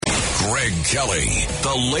Greg Kelly.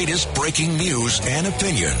 The latest breaking news and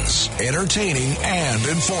opinions. Entertaining and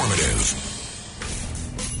informative.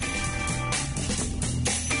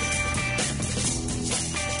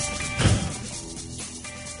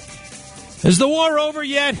 Is the war over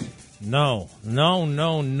yet? No.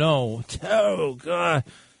 Oh, God.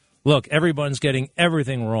 Look, everyone's getting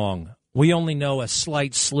everything wrong. We only know a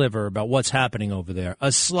slight sliver about what's happening over there.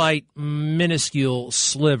 A slight, minuscule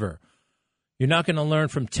sliver. You're not going to learn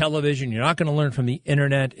from television. You're not going to learn from the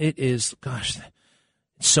Internet. It is, gosh,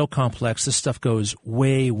 it's so complex. This stuff goes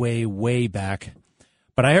way, way, way back.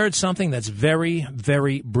 But I heard something that's very,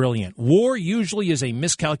 very brilliant. War usually is a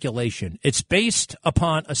miscalculation. It's based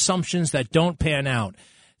upon assumptions that don't pan out,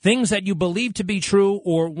 things that you believe to be true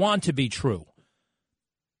or want to be true.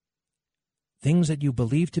 Things that you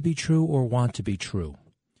believe to be true or want to be true.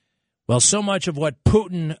 Well, so much of what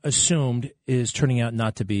Putin assumed is turning out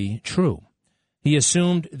not to be true. He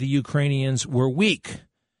assumed the Ukrainians were weak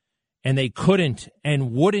and they couldn't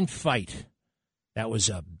and wouldn't fight. That was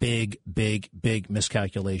a big, big, big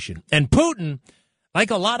miscalculation. And Putin, like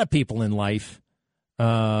a lot of people in life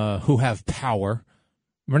who have power,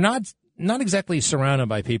 we're not exactly surrounded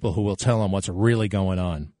by people who will tell him what's really going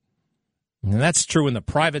on. And that's true in the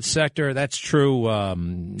private sector. That's true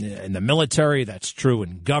in the military. That's true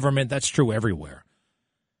in government. That's true everywhere.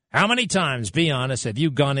 How many times, be honest, have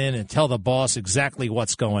you gone in and tell the boss exactly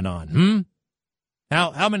what's going on?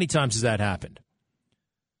 How many times has that happened?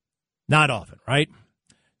 Not often, right?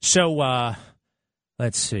 So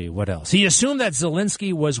let's see, what else? He assumed that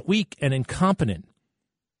Zelensky was weak and incompetent.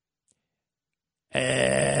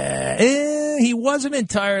 He wasn't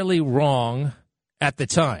entirely wrong at the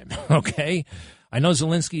time, okay? I know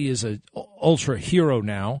Zelensky is an ultra hero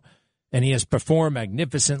now, and he has performed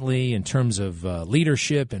magnificently in terms of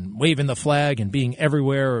leadership and waving the flag and being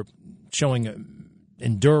everywhere, showing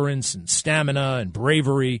endurance and stamina and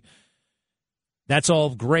bravery. That's all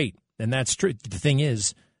great. And that's true. The thing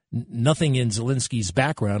is, nothing in Zelensky's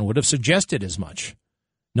background would have suggested as much.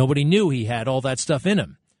 Nobody knew he had all that stuff in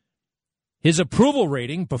him. His approval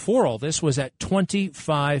rating before all this was at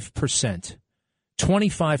 25%.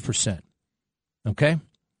 25%. Okay?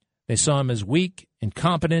 They saw him as weak,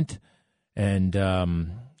 incompetent, and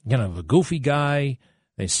kind of a goofy guy.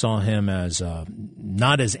 They saw him as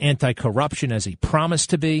not as anti-corruption as he promised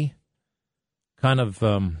to be. Kind of,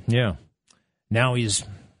 Now he's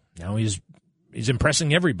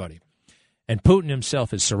impressing everybody. And Putin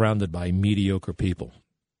himself is surrounded by mediocre people.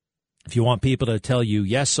 If you want people to tell you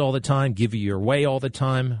yes all the time, give you your way all the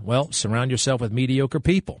time, well, surround yourself with mediocre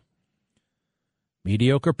people.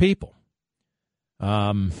 Mediocre people.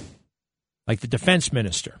 Like the defense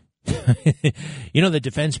minister. You know, the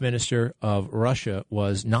defense minister of Russia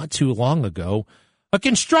was not too long ago a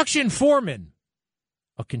construction foreman.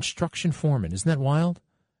 A construction foreman. Isn't that wild?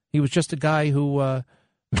 He was just a guy who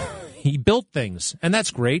he built things, and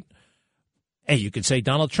that's great. Hey, you could say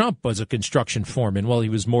Donald Trump was a construction foreman. Well, he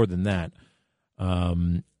was more than that.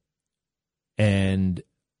 And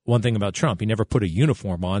one thing about Trump, he never put a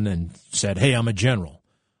uniform on and said, hey, I'm a general.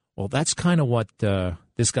 Well, that's kind of what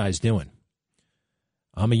this guy's doing.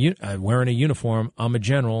 I'm wearing a uniform. I'm a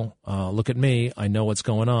general. Look at me. I know what's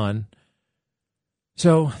going on.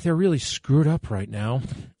 So they're really screwed up right now.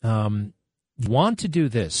 Want to do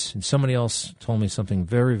this, and somebody else told me something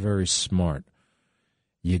very, very smart.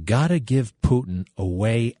 You got to give Putin a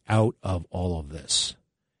way out of all of this.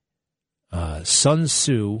 Sun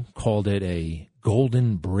Tzu called it a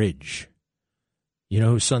golden bridge. You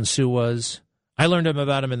know who Sun Tzu was? I learned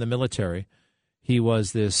about him in the military. He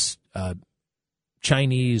was this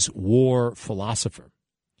Chinese war philosopher.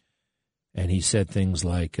 And he said things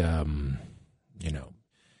like,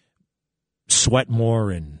 sweat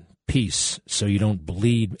more in peace so you don't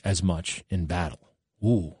bleed as much in battle.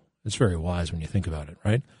 Ooh, it's very wise when you think about it,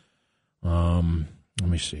 right? Let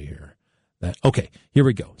me see here. Okay, here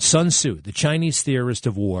we go. Sun Tzu, the Chinese theorist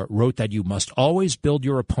of war, wrote that you must always build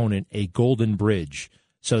your opponent a golden bridge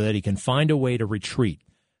so that he can find a way to retreat.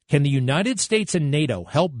 Can the United States and NATO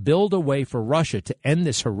help build a way for Russia to end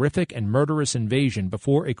this horrific and murderous invasion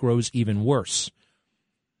before it grows even worse?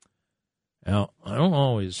 Now,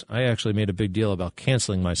 I actually made a big deal about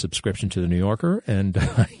canceling my subscription to The New Yorker, and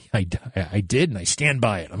I did, and I stand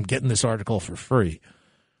by it. I'm getting this article for free.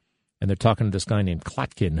 And they're talking to this guy named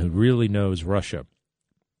Klotkin who really knows Russia.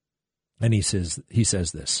 And he says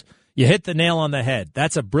this. You hit the nail on the head.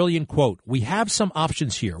 That's a brilliant quote. We have some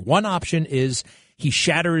options here. One option is he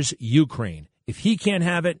shatters Ukraine. If he can't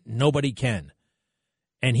have it, nobody can.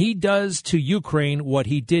 And he does to Ukraine what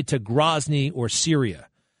he did to Grozny or Syria.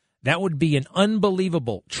 That would be an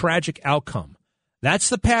unbelievable, tragic outcome. That's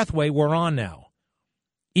the pathway we're on now.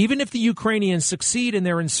 Even if the Ukrainians succeed in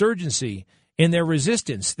their insurgency, in their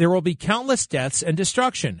resistance, there will be countless deaths and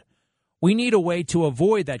destruction. We need a way to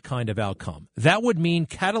avoid that kind of outcome. That would mean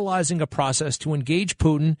catalyzing a process to engage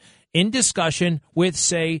Putin in discussion with,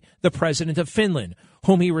 say, the president of Finland,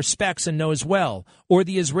 whom he respects and knows well, or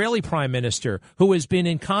the Israeli prime minister, who has been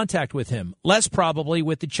in contact with him, less probably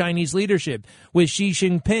with the Chinese leadership, with Xi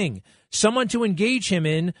Jinping, someone to engage him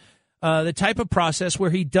in the type of process where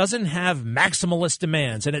he doesn't have maximalist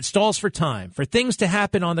demands and it stalls for time, for things to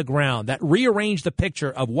happen on the ground that rearrange the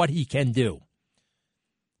picture of what he can do.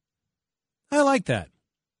 I like that.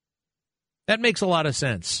 That makes a lot of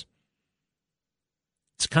sense.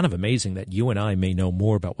 It's kind of amazing that you and I may know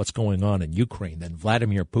more about what's going on in Ukraine than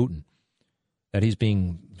Vladimir Putin, that he's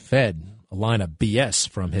being fed a line of BS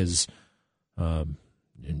from his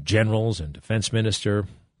generals and defense minister.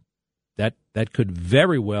 That could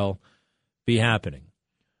very well be happening.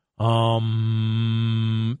 Kamala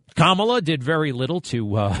did very little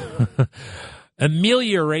to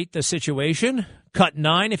ameliorate the situation. Cut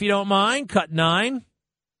 9, if you don't mind. Cut 9.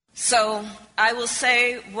 So I will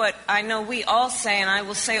say what I know we all say, and I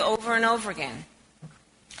will say over and over again.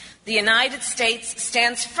 The United States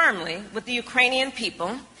stands firmly with the Ukrainian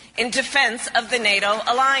people in defense of the NATO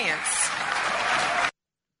alliance.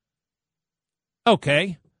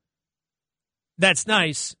 Okay. That's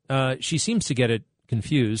nice. She seems to get it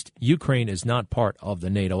confused. Ukraine is not part of the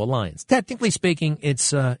NATO alliance. Technically speaking,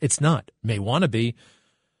 it's not. May want to be,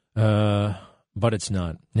 but it's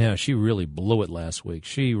not. Yeah, she really blew it last week.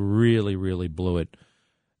 She really, really blew it.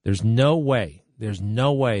 There's no way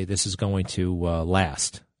this is going to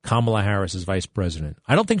last. Kamala Harris is vice president.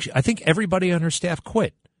 I think everybody on her staff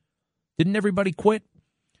quit. Didn't everybody quit?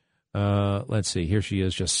 Let's see. Here she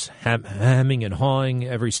is, just hemming and hawing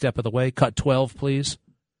every step of the way. Cut 12, please.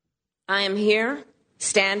 I am here,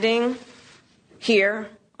 standing here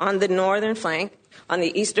on the northern flank, on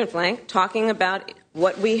the eastern flank, talking about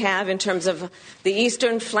what we have in terms of the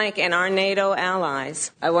eastern flank and our NATO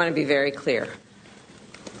allies. I want to be very clear.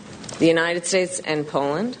 The United States and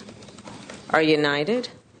Poland are united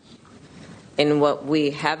in what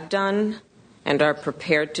we have done and are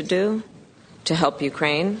prepared to do to help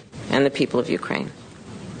Ukraine and the people of Ukraine.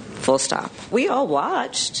 Full stop. We all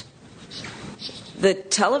watched the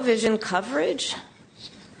television coverage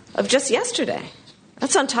of just yesterday.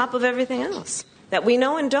 That's on top of everything else that we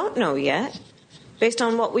know and don't know yet, based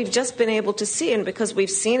on what we've just been able to see. And because we've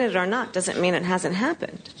seen it or not doesn't mean it hasn't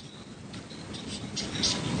happened.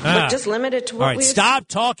 But just limited to what all right, stop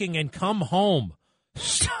talking and come home.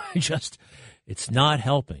 It's not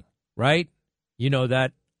helping, right? You know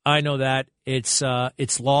that. I know that. It's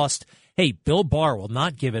lost. Hey, Bill Barr will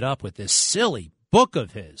not give it up with this silly book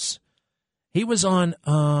of his. He was on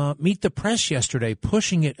Meet the Press yesterday,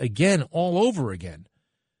 pushing it again, all over again.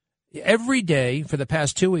 Every day for the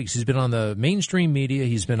past 2 weeks, he's been on the mainstream media.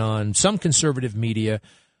 He's been on some conservative media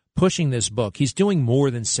pushing this book. He's doing more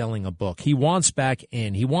than selling a book. He wants back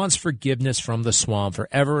in. He wants forgiveness from the swamp for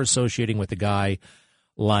ever associating with a guy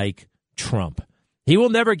like Trump. He will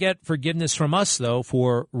never get forgiveness from us, though,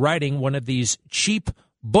 for writing one of these cheap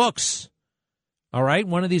books. All right?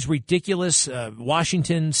 One of these ridiculous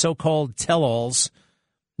Washington so-called tell-alls.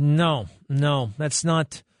 No, that's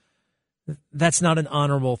not an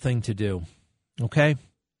honorable thing to do. Okay?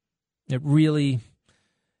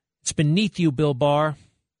 It's beneath you, Bill Barr.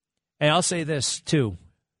 Hey, I'll say this, too.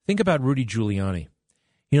 Think about Rudy Giuliani.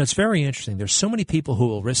 You know, it's very interesting. There's so many people who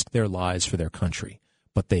will risk their lives for their country,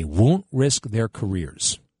 but they won't risk their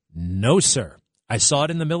careers. No, sir. I saw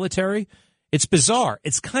it in the military. It's bizarre.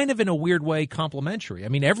 It's kind of, in a weird way, complimentary. I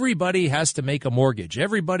mean, everybody has to make a mortgage.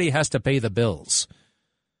 Everybody has to pay the bills.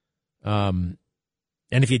 And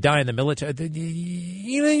if you die in the military,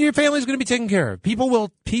 your family's going to be taken care of. People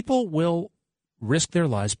will risk their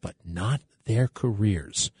lives, but not their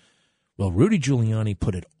careers. Well, Rudy Giuliani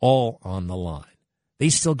put it all on the line. They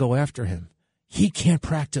still go after him. He can't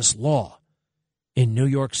practice law in New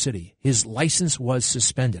York City. His license was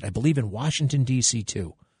suspended, I believe in Washington, D.C.,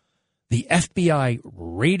 too. The FBI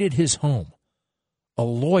raided his home, a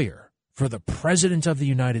lawyer for the President of the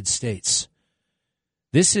United States.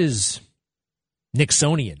 This is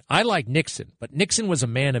Nixonian. I like Nixon, but Nixon was a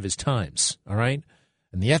man of his times, all right?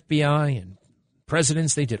 And the FBI and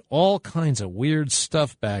presidents, they did all kinds of weird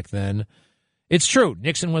stuff back then. It's true.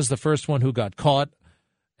 Nixon was the first one who got caught.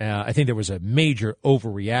 I think there was a major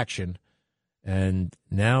overreaction. And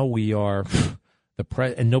now we are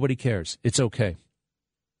and nobody cares. It's okay.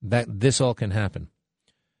 That this all can happen.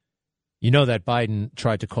 You know that Biden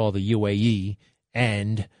tried to call the UAE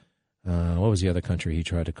and what was the other country he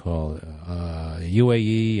tried to call?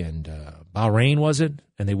 UAE and Bahrain, was it?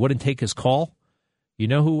 And they wouldn't take his call. You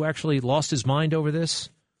know who actually lost his mind over this?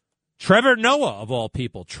 Trevor Noah, of all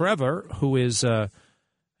people. Trevor, who is,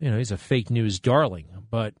 he's a fake news darling.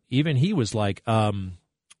 But even he was like, I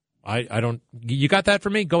don't, you got that for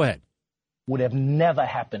me? Go ahead. Would have never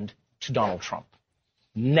happened to Donald Trump.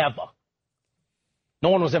 Never. No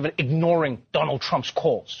one was ever ignoring Donald Trump's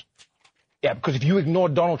calls. Yeah, because if you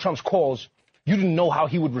ignored Donald Trump's calls, you didn't know how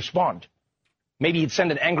he would respond. Maybe he'd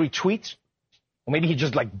send an angry tweet, or maybe he'd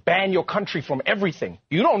just ban your country from everything.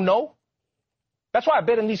 You don't know. That's why I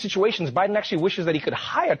bet in these situations, Biden actually wishes that he could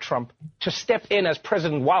hire Trump to step in as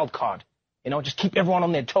President Wildcard. Just keep everyone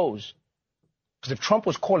on their toes. Because if Trump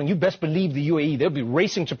was calling, you best believe the UAE, they'll be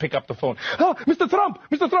racing to pick up the phone. Oh, Mr. Trump,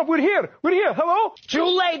 we're here, hello? Too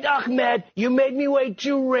late, Ahmed. You made me wait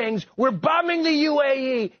 2 rings. We're bombing the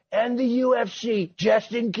UAE and the UFC,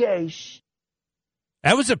 just in case.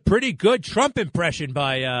 That was a pretty good Trump impression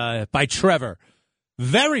by Trevor.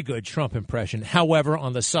 Very good Trump impression. However,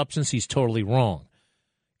 on the substance, he's totally wrong.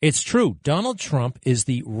 It's true. Donald Trump is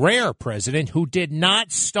the rare president who did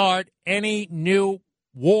not start any new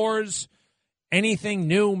wars, anything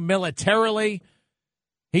new militarily.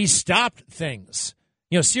 He stopped things.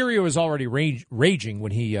 Syria was already raging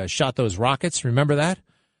when he shot those rockets. Remember that?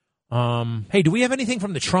 Hey, do we have anything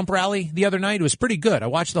from the Trump rally the other night? It was pretty good. I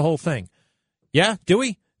watched the whole thing. Yeah? Do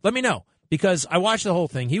we? Let me know, because I watched the whole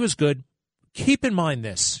thing. He was good. Keep in mind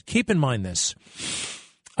this.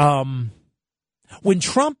 When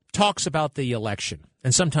Trump talks about the election,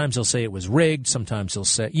 and sometimes he'll say it was rigged, sometimes he'll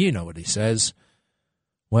say, you know what he says.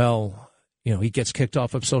 Well, he gets kicked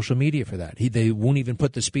off of social media for that. They won't even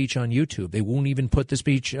put the speech on YouTube. They won't even put the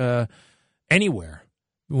speech anywhere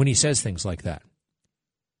when he says things like that.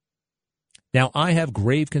 Now, I have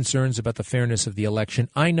grave concerns about the fairness of the election.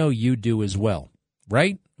 I know you do as well,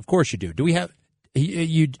 right? Of course you do. Do we have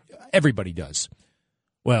you? Everybody does.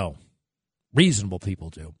 Well, reasonable people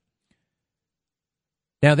do.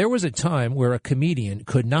 Now, there was a time where a comedian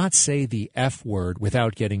could not say the F word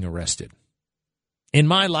without getting arrested. In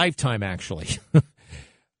my lifetime, actually.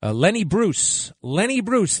 Lenny Bruce,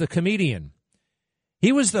 the comedian.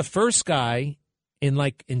 He was the first guy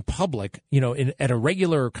in public, at a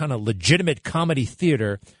regular kind of legitimate comedy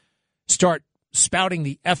theater, start spouting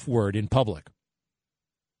the F word in public.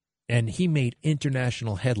 And he made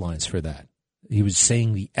international headlines for that. He was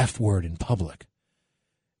saying the F word in public.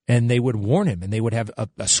 And they would warn him, and they would have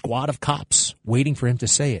a squad of cops waiting for him to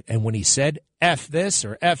say it. And when he said F this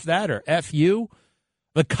or F that or F you,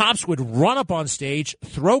 the cops would run up on stage,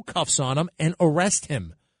 throw cuffs on him, and arrest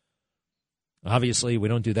him. Obviously, we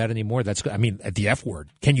don't do that anymore. The F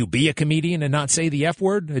word. Can you be a comedian and not say the F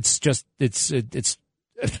word? It's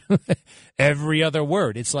every other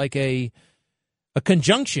word. It's like a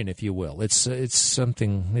conjunction, if you will. It's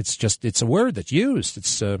something. It's a word that's used.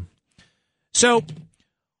 So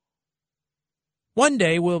one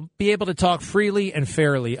day we'll be able to talk freely and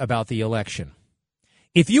fairly about the election.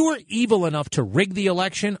 If you were evil enough to rig the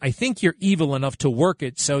election, I think you're evil enough to work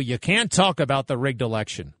it so you can't talk about the rigged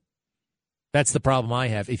election. That's the problem I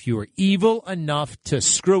have. If you were evil enough to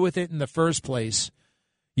screw with it in the first place,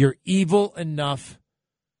 you're evil enough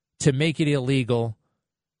to make it illegal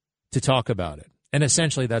to talk about it. And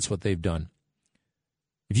essentially that's what they've done.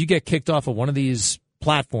 If you get kicked off of one of these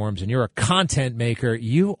platforms and you're a content maker,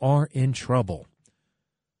 you are in trouble.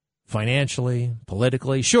 Financially,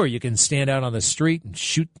 politically. Sure, you can stand out on the street and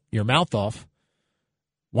shoot your mouth off.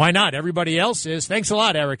 Why not? Everybody else is. Thanks a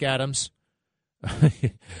lot, Eric Adams.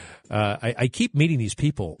 I keep meeting these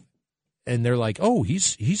people, and they're like, oh,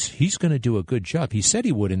 he's going to do a good job. He said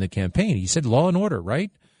he would in the campaign. He said law and order, right?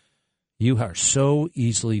 You are so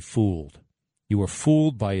easily fooled. You were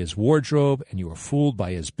fooled by his wardrobe, and you were fooled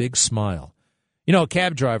by his big smile. A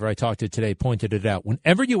cab driver I talked to today pointed it out.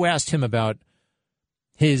 Whenever you asked him about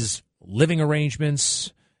his living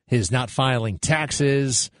arrangements, his not filing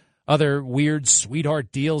taxes, other weird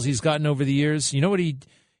sweetheart deals he's gotten over the years, you know what he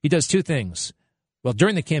does? 2 things. Well,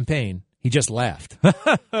 during the campaign, he just laughed.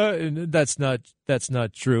 That's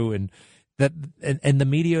not true, and the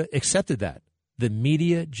media accepted that. The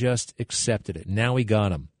media just accepted it. Now he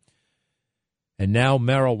got him. And now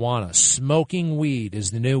marijuana, smoking weed,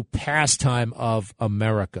 is the new pastime of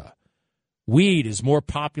America. Weed is more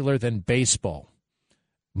popular than baseball.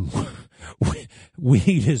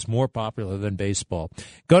 Weed is more popular than baseball.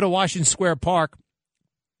 Go to Washington Square Park.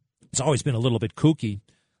 It's always been a little bit kooky.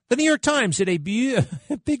 The New York Times did a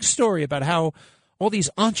big story about how all these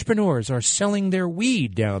entrepreneurs are selling their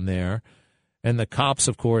weed down there And the cops,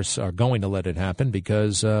 of course, are going to let it happen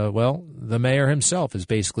because, well, the mayor himself has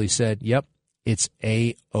basically said, yep, it's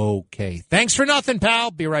A-OK. Thanks for nothing,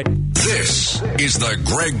 pal. Be right back. This is the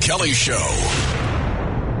Greg Kelly Show.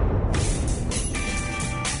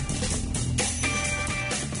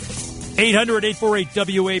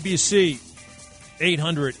 800-848-WABC.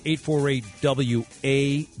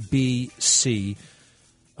 800-848-WABC.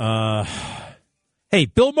 Hey,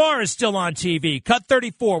 Bill Maher is still on TV. Cut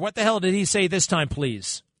 34. What the hell did he say this time,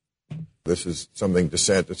 please? This is something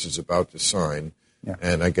DeSantis is about to sign,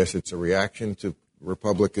 and I guess it's a reaction to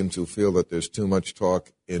Republicans who feel that there's too much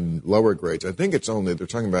talk in lower grades. I think it's only, they're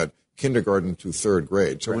talking about kindergarten to third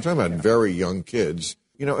grade. So we're talking about very young kids.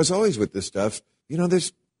 You know, as always with this stuff, you know,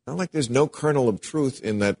 there's not like there's no kernel of truth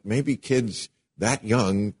in that maybe kids that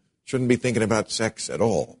young shouldn't be thinking about sex at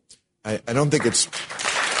all. I don't think it's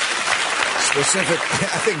specific.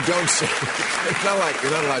 I think don't say. It's not like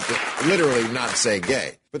you're not allowed to literally not say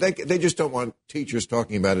gay. But they just don't want teachers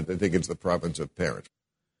talking about it. They think it's the province of parents.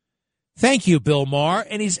 Thank you, Bill Maher.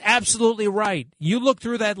 And he's absolutely right. You look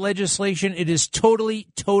through that legislation, it is totally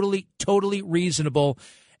reasonable.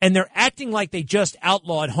 And they're acting like they just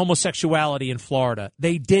outlawed homosexuality in Florida.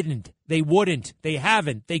 They didn't. They wouldn't. They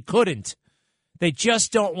haven't. They couldn't. They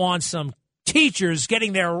just don't want some teachers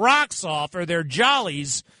getting their rocks off or their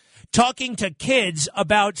jollies talking to kids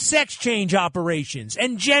about sex change operations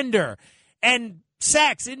and gender and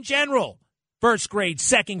sex in general. First grade,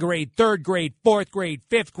 second grade, third grade, fourth grade,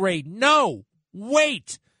 fifth grade. No,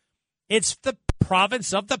 wait. It's the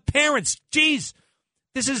province of the parents. Jeez,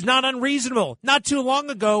 this is not unreasonable. Not too long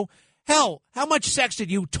ago, hell, how much sex did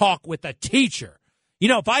you talk with a teacher? You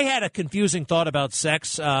know, if I had a confusing thought about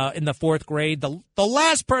sex in the fourth grade, the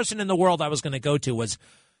last person in the world I was going to go to was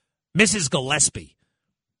Mrs. Gillespie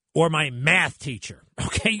or my math teacher.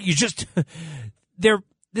 Okay, you just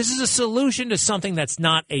this is a solution to something that's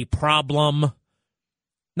not a problem.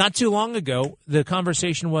 Not too long ago, the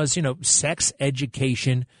conversation was, you know, sex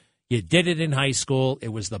education. You did it in high school. It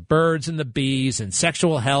was the birds and the bees and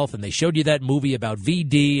sexual health, and they showed you that movie about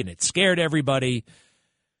VD, and it scared everybody,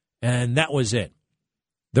 and that was it.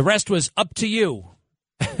 The rest was up to you.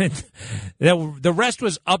 The rest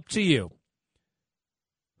was up to you.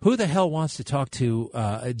 Who the hell wants to talk to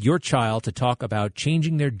your child to talk about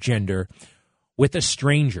changing their gender with a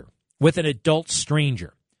stranger, with an adult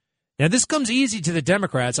stranger? Now, this comes easy to the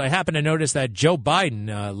Democrats. I happen to notice that Joe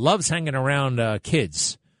Biden loves hanging around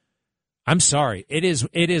kids. I'm sorry. It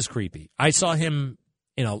is creepy. I saw him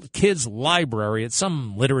in a kids' library at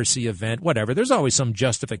some literacy event, whatever. There's always some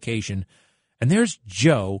justification. And there's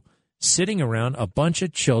Joe sitting around a bunch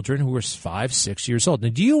of children who are 5, 6 years old. Now,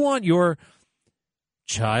 do you want your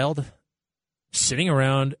child sitting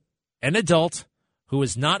around an adult who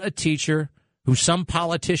is not a teacher, who's some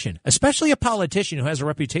politician, especially a politician who has a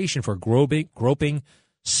reputation for groping,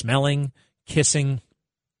 smelling, kissing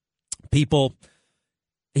people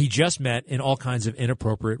he just met in all kinds of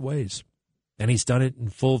inappropriate ways? And he's done it in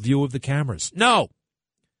full view of the cameras. No!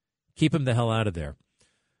 Keep him the hell out of there.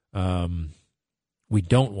 We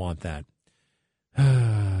don't want that.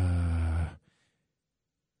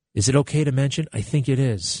 Is it okay to mention? I think it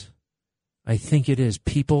is. I think it is.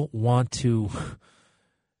 People want to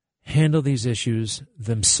handle these issues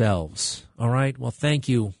themselves. All right? Well, thank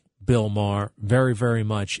you, Bill Maher, very, very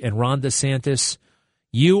much. And Ron DeSantis,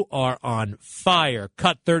 you are on fire.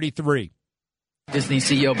 Cut 33. Disney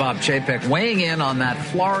CEO Bob Chapek weighing in on that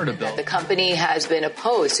Florida bill. The company has been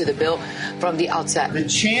opposed to the bill from the outset. The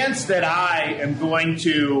chance that I am going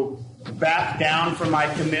to back down from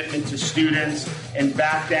my commitment to students and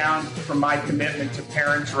back down from my commitment to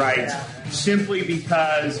parents' rights simply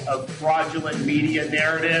because of fraudulent media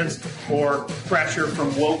narratives or pressure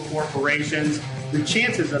from woke corporations, the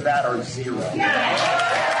chances of that are zero.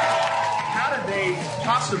 How do they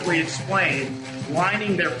possibly explain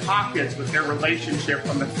lining their pockets with their relationship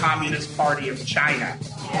from the Communist Party of China?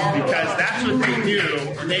 Because that's what they do,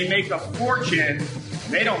 and they make a fortune.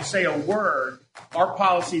 They don't say a word. Our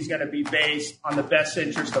policy is going to be based on the best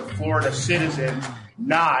interest of Florida citizens,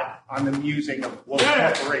 not on the musing of woke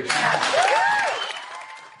corporations.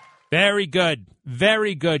 Very good.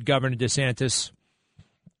 Very good, Governor DeSantis.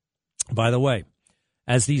 By the way,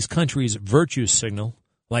 as these countries virtue signal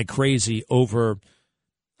like crazy over,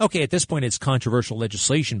 okay, at this point it's controversial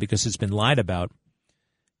legislation because it's been lied about.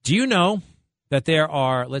 Do you know that there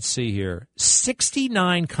are, let's see here,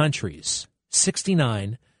 69 countries,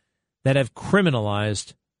 69, that have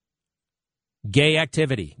criminalized gay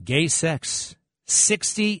activity, gay sex?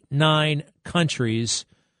 69 countries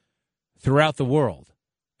throughout the world.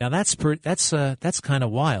 Now that's kind of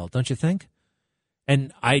wild, don't you think?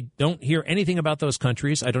 And I don't hear anything about those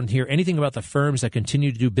countries. I don't hear anything about the firms that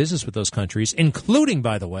continue to do business with those countries, including,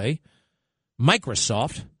 by the way,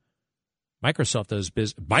 Microsoft.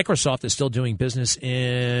 Microsoft is still doing business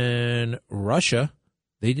in Russia.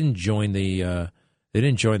 They didn't join the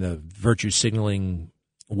virtue signaling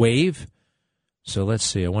wave. So let's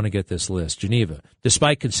see. I want to get this list. Geneva.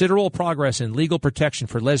 Despite considerable progress in legal protection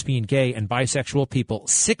for lesbian, gay, and bisexual people,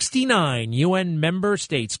 69 UN member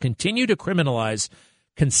states continue to criminalize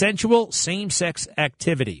consensual same-sex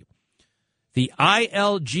activity. The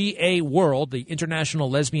ILGA World, the International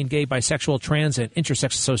Lesbian, Gay, Bisexual, Trans, and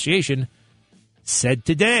Intersex Association, said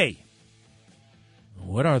today.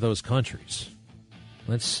 What are those countries?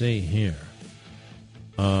 Let's see here.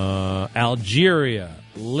 Algeria,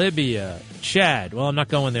 Libya, Chad. Well, I'm not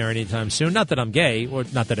going there anytime soon. Not that I'm gay, or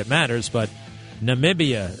not that it matters, but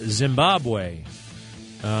Namibia, Zimbabwe.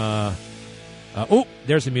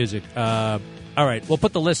 There's the music. All right, we'll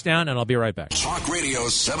put the list down, and I'll be right back. Talk Radio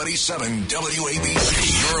 77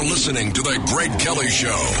 WABC. You're listening to The Greg Kelly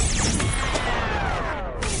Show.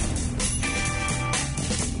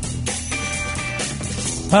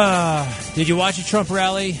 Did you watch a Trump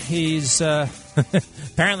rally? He's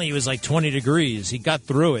apparently it was like 20 degrees. He got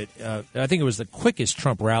through it. I think it was the quickest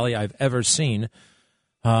Trump rally I've ever seen.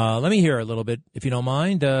 Let me hear a little bit, if you don't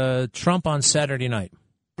mind. Trump on Saturday night.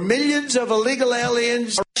 Millions of illegal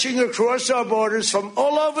aliens rushing across our borders from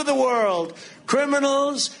all over the world.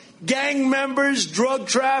 Criminals, gang members, drug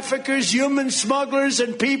traffickers, human smugglers,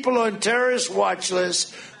 and people on terrorist watch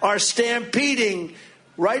lists are stampeding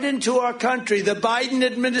right into our country. The Biden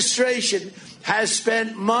administration has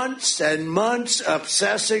spent months and months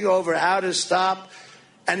obsessing over how to stop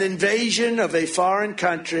an invasion of a foreign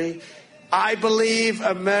country. I believe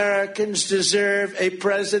Americans deserve a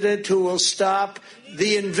president who will stop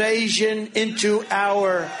the invasion into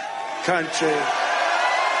our country.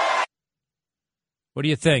 What do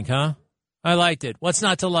you think, huh? I liked it. What's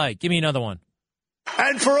not to like? Give me another one.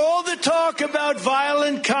 And for all the talk about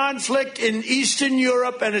violent conflict in Eastern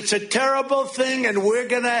Europe, and it's a terrible thing, and we're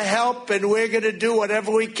going to help, and we're going to do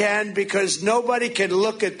whatever we can, because nobody can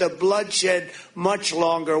look at the bloodshed much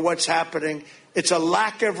longer, what's happening. It's a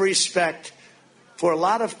lack of respect for a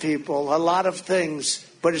lot of people, a lot of things,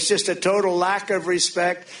 but it's just a total lack of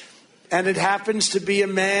respect. And it happens to be a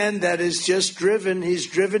man that is just driven. He's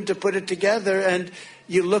driven to put it together, and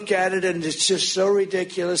you look at it, and it's just so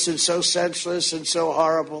ridiculous and so senseless and so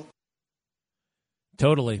horrible.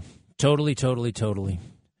 Totally.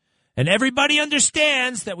 And everybody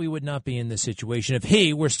understands that we would not be in this situation if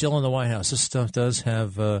he were still in the White House. This stuff does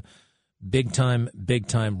have big time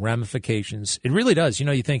ramifications. It really does. You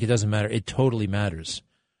know, you think it doesn't matter. It totally matters.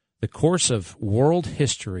 The course of world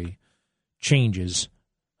history changes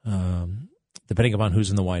depending upon who's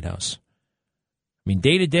in the White House. I mean,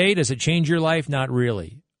 day to day, does it change your life? Not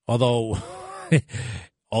really. Although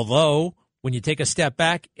when you take a step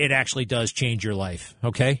back, it actually does change your life.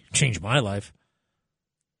 Okay? Change my life.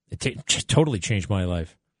 It totally changed my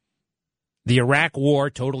life. The Iraq War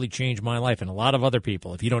totally changed my life and a lot of other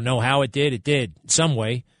people. If you don't know how it did, it did. In some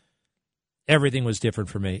way, everything was different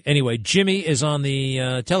for me. Anyway, Jimmy is on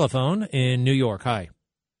the telephone in New York. Hi.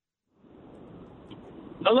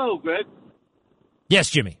 Hello, Greg.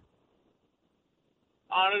 Yes, Jimmy.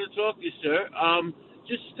 Honored to talk to you, sir.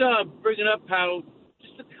 Just bringing up how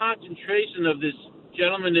just the concentration of this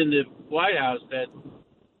gentleman in the White House, that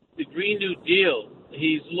the Green New Deal,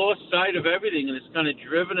 he's lost sight of everything, and it's kind of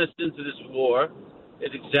driven us into this war.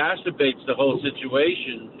 It exacerbates the whole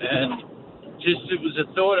situation. And just it was a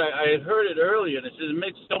thought. I had heard it earlier, and it says it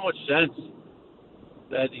makes so much sense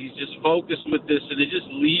that he's just focused with this, and it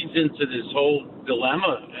just leads into this whole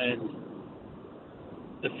dilemma and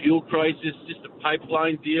the fuel crisis, just the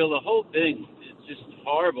pipeline deal, the whole thing. It's just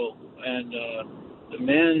horrible. And the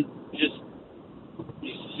man just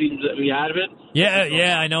he seems to be out of it.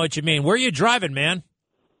 Yeah, I know what you mean. Where are you driving, man?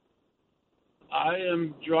 I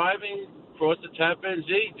am driving across the Tappan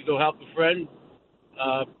Zee to go help a friend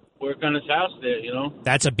work on his house there, you know.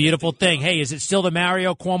 That's a beautiful thing. Hey, is it still the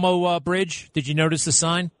Mario Cuomo bridge? Did you notice the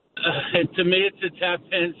sign? To me, it's the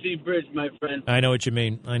Tappan Zee Bridge, my friend. I know what you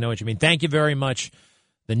mean. Thank you very much.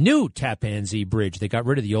 The new Tappan Zee Bridge, they got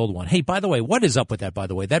rid of the old one. Hey, by the way, what is up with that, by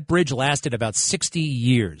the way? That bridge lasted about 60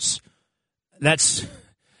 years.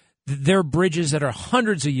 There are bridges that are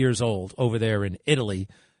hundreds of years old over there in Italy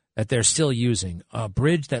that they're still using. A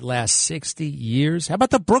bridge that lasts 60 years? How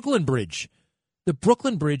about the Brooklyn Bridge? The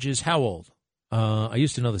Brooklyn Bridge is how old? I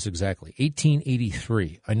used to know this exactly.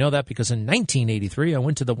 1883. I know that because in 1983, I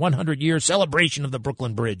went to the 100-year celebration of the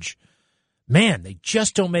Brooklyn Bridge. Man, they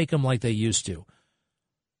just don't make them like they used to.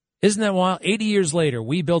 Isn't that wild? 80 years later,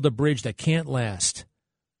 we build a bridge that can't last.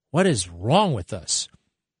 What is wrong with us?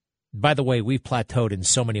 By the way, we've plateaued in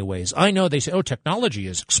so many ways. I know they say, oh, technology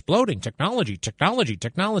is exploding. Technology.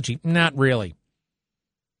 Not really.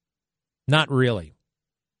 Not really.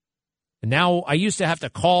 And now I used to have to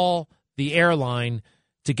call the airline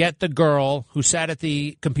to get the girl who sat at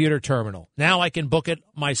the computer terminal. Now I can book it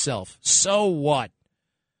myself. So what?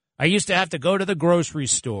 I used to have to go to the grocery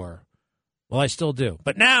store. Well, I still do.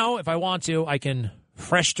 But now, if I want to, I can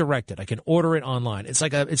fresh direct it. I can order it online. It's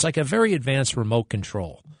like a very advanced remote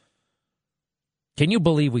control. Can you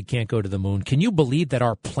believe we can't go to the moon? Can you believe that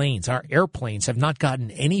our airplanes have not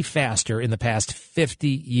gotten any faster in the past 50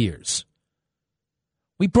 years?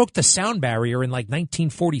 We broke the sound barrier in like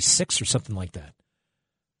 1946 or something like that.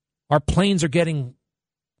 Our planes are getting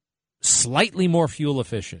slightly more fuel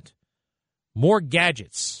efficient. More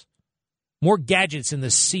gadgets in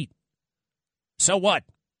the seat. So what?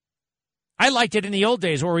 I liked it in the old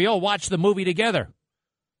days where we all watched the movie together.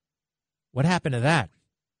 What happened to that?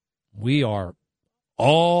 We are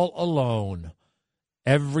all alone,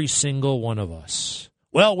 every single one of us.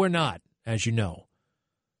 Well, we're not, as you know.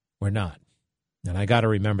 We're not. And I got to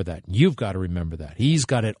remember that. You've got to remember that. He's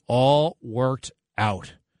got it all worked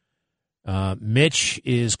out. Mitch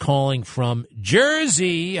is calling from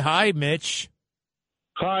Jersey. Hi, Mitch.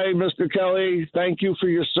 Hi, Mr. Kelly. Thank you for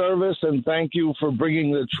your service, and thank you for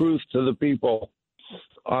bringing the truth to the people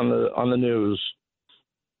on the news.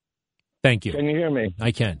 Thank you. Can you hear me?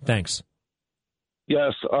 I can. Thanks.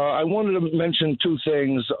 Yes. I wanted to mention two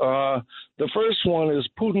things. The first one is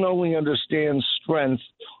Putin only understands strength,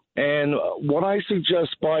 and what I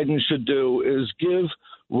suggest Biden should do is give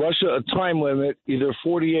Russia a time limit, either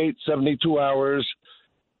 48, 72 hours,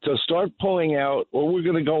 to start pulling out, or we're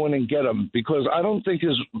going to go in and get him, because I don't think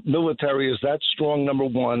his military is that strong, number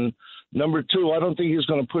one. Number two, I don't think he's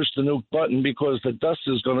going to push the nuke button because the dust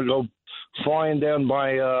is going to go flying down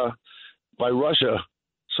by Russia.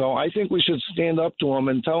 So I think we should stand up to him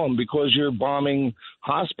and tell him, because you're bombing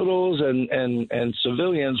hospitals and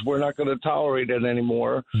civilians, we're not going to tolerate it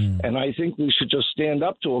anymore. And I think we should just stand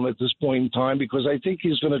up to him at this point in time, because I think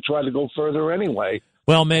he's going to try to go further anyway.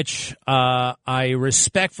 Well, Mitch, I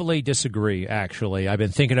respectfully disagree, actually. I've been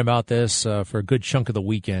thinking about this for a good chunk of the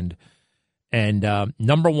weekend. And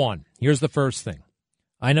number one, here's the first thing.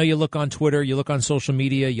 I know you look on Twitter, you look on social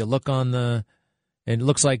media, you look on and it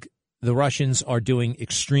looks like the Russians are doing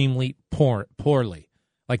extremely poorly,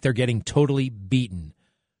 like they're getting totally beaten.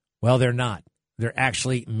 Well, they're not. They're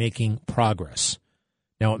actually making progress.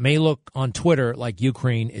 Now, it may look on Twitter like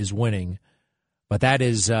Ukraine is winning, but that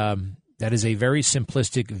is a very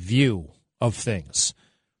simplistic view of things.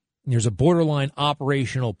 There's a borderline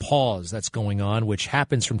operational pause that's going on, which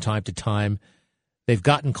happens from time to time. They've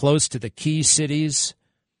gotten close to the key cities.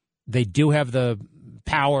 They do have the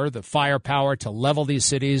power, the firepower to level these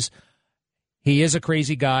cities. He is a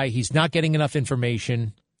crazy guy. He's not getting enough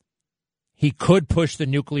information. He could push the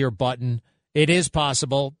nuclear button. It is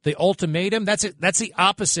possible. The ultimatum, that's the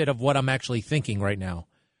opposite of what I'm actually thinking right now.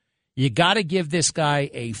 You got to give this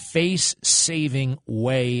guy a face-saving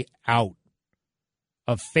way out.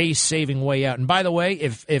 A face-saving way out. And by the way,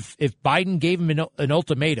 if Biden gave him an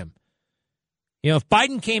ultimatum, if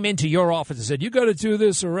Biden came into your office and said, you got to do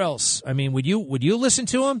this or else, I mean, would you listen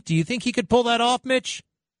to him? Do you think he could pull that off, Mitch?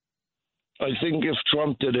 I think if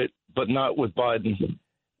Trump did it, but not with Biden.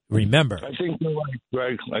 Remember. I think you're right,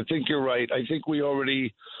 Greg. I think you're right. I think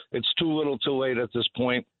it's too little too late at this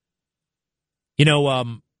point.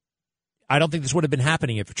 I don't think this would have been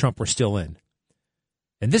happening if Trump were still in.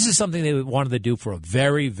 And this is something they wanted to do for a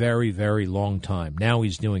very, very, very long time. Now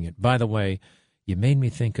he's doing it. By the way, you made me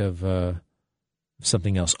think of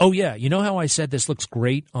something else. Oh, yeah. You know how I said this looks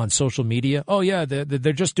great on social media? Oh, yeah.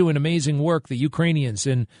 They're just doing amazing work, the Ukrainians.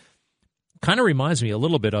 And kind of reminds me a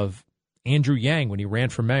little bit of Andrew Yang when he ran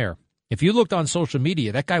for mayor. If you looked on social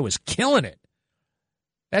media, that guy was killing it.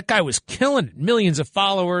 That guy was killing it. Millions of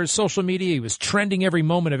followers, social media. He was trending every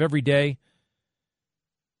moment of every day.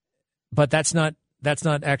 But that's not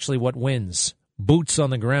actually what wins. Boots on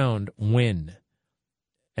the ground win.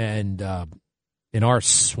 And in our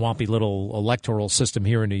swampy little electoral system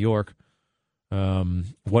here in New York,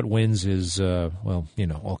 what wins is,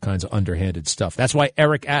 all kinds of underhanded stuff. That's why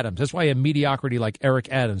that's why a mediocrity like Eric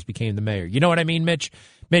Adams became the mayor. You know what I mean, Mitch?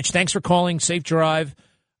 Mitch, thanks for calling. Safe drive.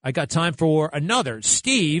 I got time for another.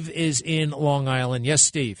 Steve is in Long Island. Yes,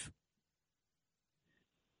 Steve.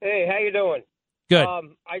 Hey, how you doing? Good.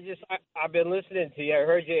 I've been listening to you. I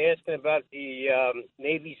heard you asking about the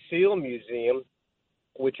Navy SEAL Museum,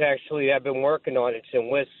 which actually I've been working on. It's in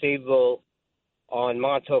West Sayville on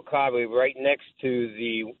Montauk Highway, right next to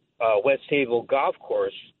the West Havel Golf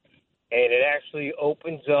Course, and it actually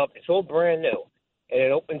opens up. It's all brand new, and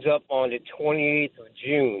it opens up on the 28th of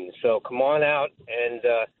June. So come on out, and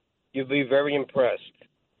you'll be very impressed.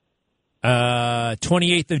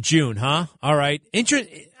 28th of June, huh? All right.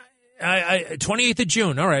 28th of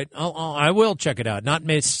June. All right. I will check it out. Not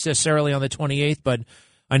necessarily on the 28th, but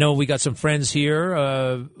I know we got some friends here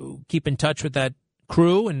who keep in touch with that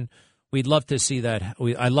crew, and we'd love to see that.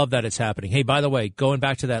 I love that it's happening. Hey, by the way, going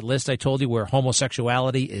back to that list I told you where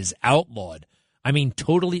homosexuality is outlawed, I mean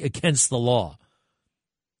totally against the law.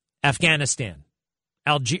 Afghanistan.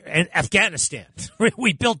 Afghanistan.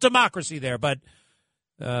 We built democracy there, but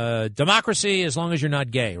democracy as long as you're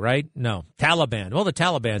not gay, right? No. Taliban. Well, the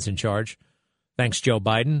Taliban's in charge. Thanks, Joe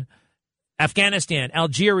Biden. Afghanistan,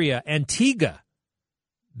 Algeria, Antigua,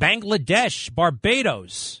 Bangladesh,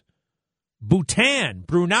 Barbados, Bhutan,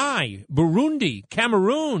 Brunei, Burundi,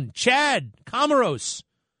 Cameroon, Chad, Comoros,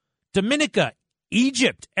 Dominica,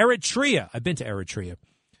 Egypt, Eritrea. I've been to Eritrea.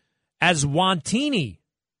 Eswatini.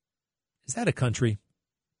 Is that a country?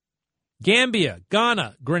 Gambia,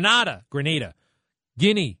 Ghana, Grenada,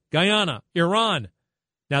 Guinea, Guyana, Iran.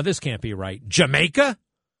 Now, this can't be right. Jamaica?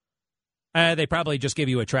 They probably just give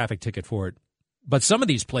you a traffic ticket for it. But some of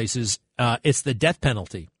these places, it's the death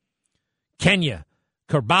penalty. Kenya,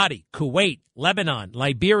 Kiribati, Kuwait, Lebanon,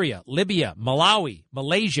 Liberia, Libya, Malawi,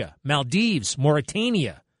 Malaysia, Maldives,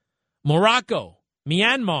 Mauritania, Morocco,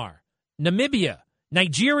 Myanmar, Namibia,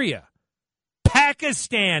 Nigeria,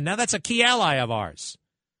 Pakistan. Now, that's a key ally of ours.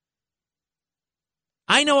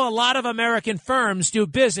 I know a lot of American firms do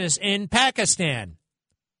business in Pakistan.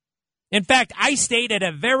 In fact, I stayed at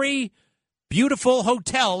a very beautiful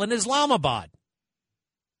hotel in Islamabad.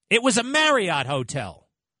 It was a Marriott hotel.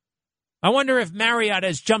 I wonder if Marriott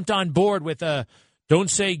has jumped on board with don't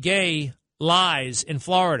say gay lies in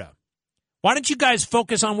Florida. Why don't you guys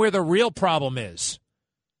focus on where the real problem is?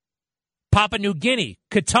 Papua New Guinea,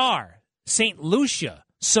 Qatar, St. Lucia,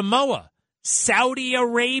 Samoa, Saudi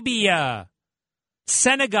Arabia,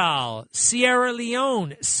 Senegal, Sierra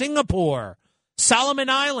Leone, Singapore, Solomon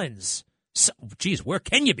Islands. Geez, where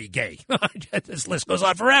can you be gay? This list goes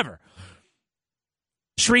on forever.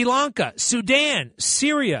 Sri Lanka, Sudan,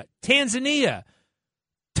 Syria, Tanzania,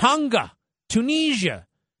 Tonga, Tunisia,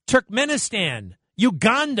 Turkmenistan,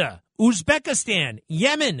 Uganda, Uzbekistan,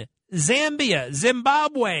 Yemen, Zambia,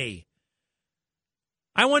 Zimbabwe.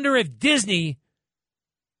 I wonder if Disney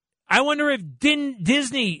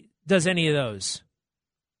does any of those.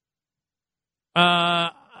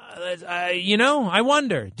 I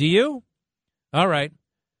wonder. Do you? All right.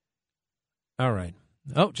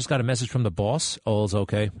 Oh, just got a message from the boss. All's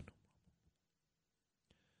okay.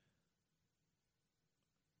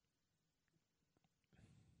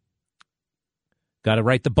 Got to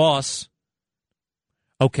write the boss.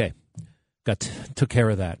 Okay. Took care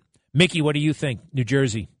of that. Mickey, what do you think? New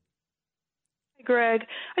Jersey. Greg,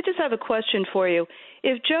 I just have a question for you.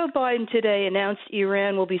 If Joe Biden today announced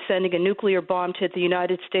Iran will be sending a nuclear bomb to hit the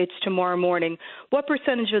United States tomorrow morning, what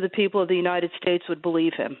percentage of the people of the United States would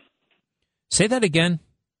believe him? Say that again.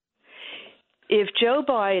 If Joe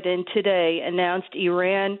Biden today announced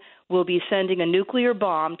Iran will be sending a nuclear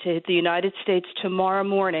bomb to hit the United States tomorrow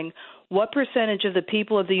morning, what percentage of the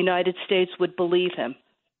people of the United States would believe him?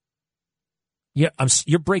 Yeah,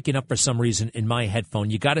 you're breaking up for some reason in my headphone.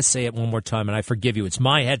 You got to say it one more time, and I forgive you. It's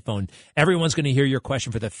my headphone. Everyone's going to hear your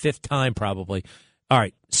question for the fifth time probably. All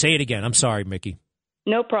right, say it again. I'm sorry, Mickey.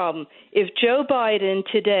 No problem. If Joe Biden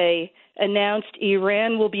today announced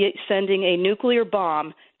Iran will be sending a nuclear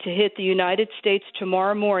bomb to hit the United States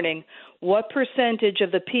tomorrow morning, what percentage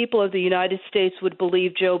of the people of the United States would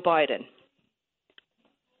believe Joe Biden?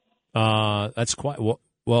 That's quite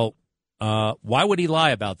well. Why would he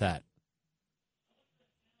lie about that?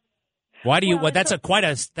 Why do you? Well, that's quite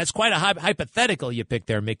a hypothetical you picked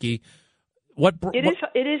there, Mickey.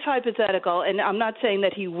 It is hypothetical, and I'm not saying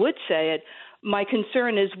that he would say it. My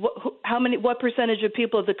concern is what percentage of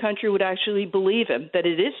people of the country would actually believe him that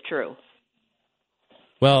it is true.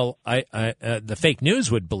 Well, the fake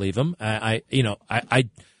news would believe him.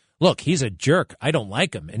 Look, he's a jerk. I don't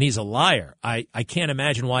like him, and he's a liar. I can't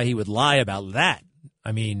imagine why he would lie about that.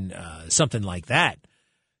 I mean, something like that.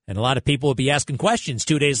 And a lot of people would be asking questions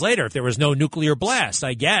 2 days later if there was no nuclear blast,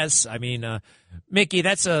 I guess. I mean, Mickey,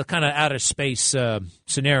 that's a kind of outer space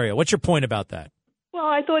scenario. What's your point about that? Well,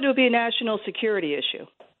 I thought it would be a national security issue.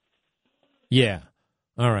 Yeah.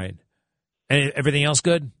 All right. And everything else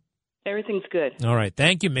good? Everything's good. All right.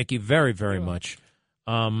 Thank you, Mickey, very, very much.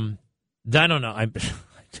 I don't know. I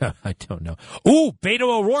don't know. Ooh,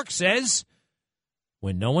 Beto O'Rourke says,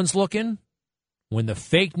 when no one's looking, when the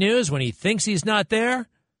fake news, when he thinks he's not there,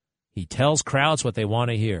 He tells crowds what they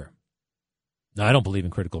want to hear. No, I don't believe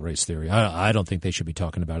in critical race theory. I don't think they should be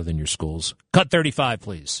talking about it in your schools. Cut 35,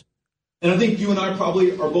 please. And I think you and I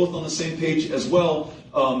probably are both on the same page as well.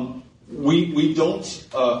 We don't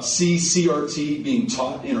see CRT being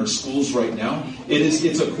taught in our schools right now.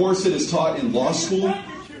 It's a course that is taught in law school.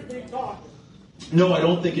 No, I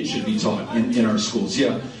don't think it should be taught in our schools.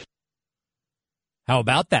 Yeah. How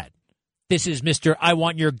about that? This is Mr. I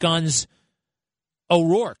Want Your Guns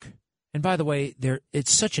O'Rourke. And by the way,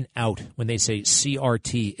 it's such an out when they say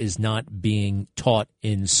CRT is not being taught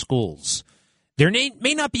in schools. There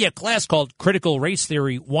may not be a class called Critical Race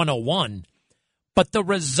Theory 101, but the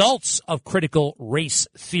results of critical race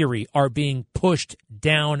theory are being pushed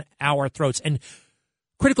down our throats. And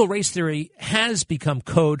critical race theory has become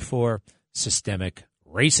code for systemic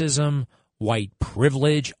racism, white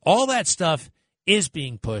privilege. All that stuff is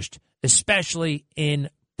being pushed, especially in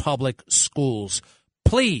public schools.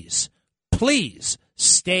 Please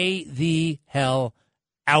stay the hell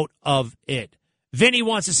out of it. Vinny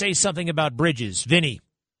wants to say something about bridges. Vinny.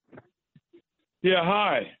 Yeah,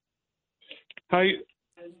 hi. How you?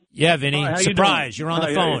 Yeah, Vinny. Hi, Surprise, you're on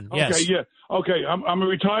the phone. Yeah. Yes. Okay, yeah. Okay, I'm a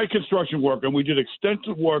retired construction worker, and we did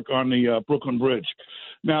extensive work on the Brooklyn Bridge.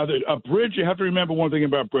 Now, a bridge, you have to remember one thing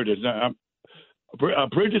about bridges. Now, a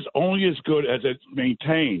bridge is only as good as it's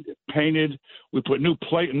maintained, painted. We put new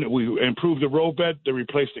plate, we improved the roadbed, they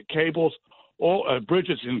replaced the cables. All a bridge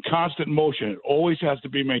is in constant motion. It always has to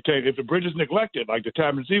be maintained. If the bridge is neglected, like the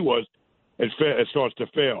Tappan Zee was, it starts to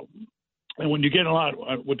fail. And when you get a lot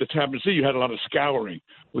with the Tappan Zee, you had a lot of scouring,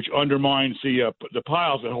 which undermines the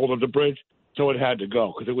piles that hold up the bridge. So it had to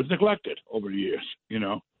go because it was neglected over the years. You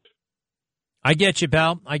know. I get you,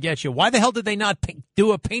 pal. I get you. Why the hell did they not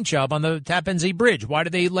do a paint job on the Tappan Zee Bridge? Why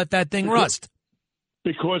did they let that thing rust?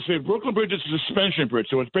 Because the Brooklyn Bridge is a suspension bridge,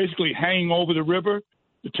 so it's basically hanging over the river.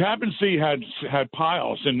 The Tappan Zee had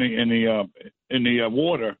piles in the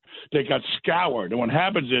water that got scoured, and what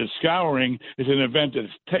happens is scouring is an event that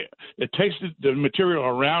it takes the material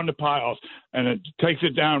around the piles and it takes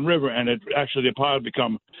it downriver, and the piles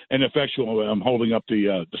become ineffectual, holding up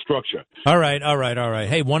the structure. All right.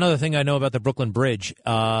 Hey, one other thing I know about the Brooklyn Bridge: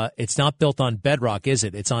 it's not built on bedrock, is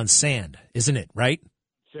it? It's on sand, isn't it? Right?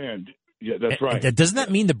 Sand. Yeah, that's right. Doesn't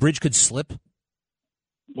that mean the bridge could slip?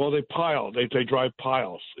 Well, they drive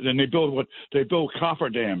piles. Then they build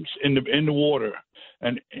cofferdams in the water,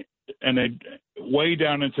 and they way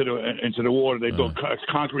down into the water. They build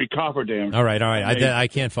concrete cofferdams. All right. I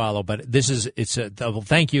can't follow, but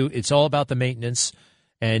thank you. It's all about the maintenance,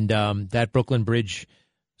 and that Brooklyn Bridge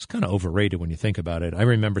is kind of overrated when you think about it. I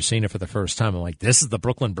remember seeing it for the first time. I'm like, this is the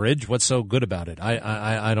Brooklyn Bridge. What's so good about it?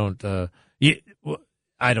 I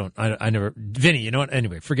never. Vinny, you know what?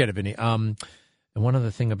 Anyway, forget it, Vinny. And one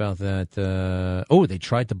other thing about that, they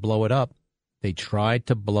tried to blow it up.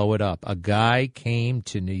 A guy came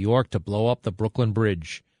to New York to blow up the Brooklyn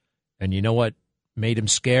Bridge. And you know what made him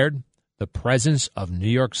scared? The presence of New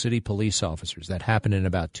York City police officers. That happened in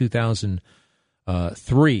about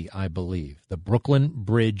 2003, I believe. The Brooklyn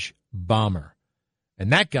Bridge bomber.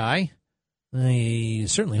 And that guy, I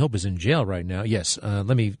certainly hope is in jail right now. Yes,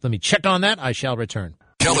 let me check on that. I shall return.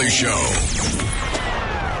 Kelly Show.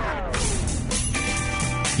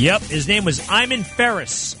 Yep, his name was Ayman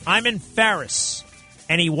Farris.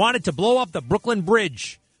 And he wanted to blow up the Brooklyn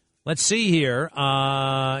Bridge. Let's see here.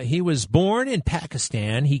 He was born in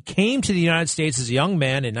Pakistan. He came to the United States as a young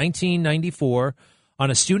man in 1994 on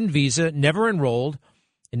a student visa, never enrolled.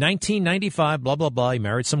 In 1995, blah, blah, blah, he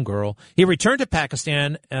married some girl. He returned to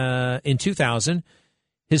Pakistan in 2000.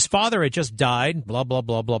 His father had just died, blah, blah,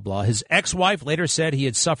 blah, blah, blah. His ex-wife later said he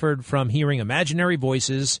had suffered from hearing imaginary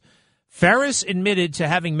voices. Farris admitted to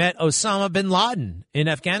having met Osama bin Laden in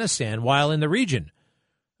Afghanistan while in the region.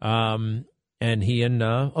 And he and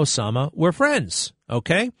Osama were friends,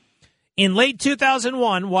 okay? In late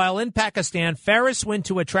 2001, while in Pakistan, Farris went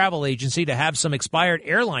to a travel agency to have some expired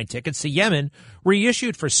airline tickets to Yemen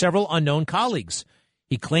reissued for several unknown colleagues.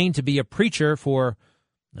 He claimed to be a preacher for...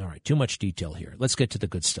 All right, too much detail here. Let's get to the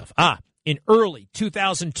good stuff. In early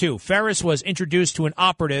 2002, Farris was introduced to an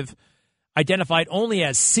operative identified only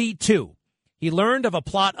as C2. He learned of a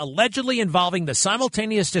plot allegedly involving the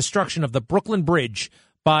simultaneous destruction of the Brooklyn Bridge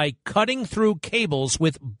by cutting through cables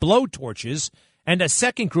with blowtorches and a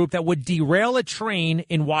second group that would derail a train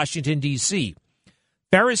in Washington, D.C.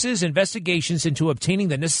 Farris's investigations into obtaining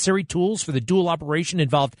the necessary tools for the dual operation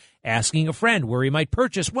involved asking a friend where he might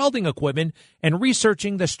purchase welding equipment and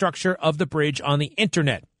researching the structure of the bridge on the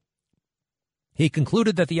Internet. He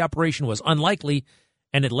concluded that the operation was unlikely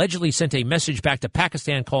and allegedly sent a message back to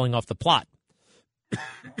Pakistan calling off the plot.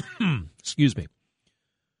 Excuse me.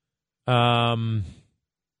 They're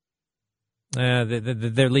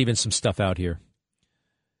leaving some stuff out here.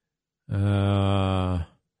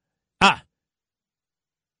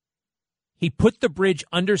 He put the bridge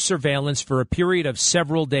under surveillance for a period of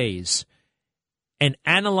several days and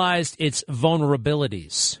analyzed its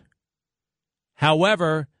vulnerabilities.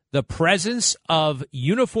 However, the presence of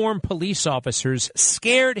uniformed police officers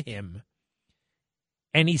scared him,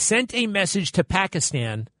 and he sent a message to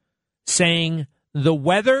Pakistan saying, "The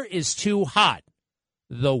weather is too hot.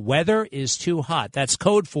 The weather is too hot." That's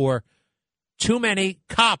code for too many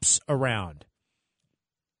cops around.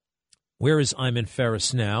 Where is Ayman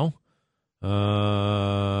Ferris now?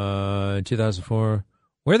 2004.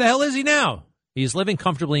 Where the hell is he now? He's living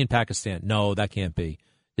comfortably in Pakistan. No, that can't be.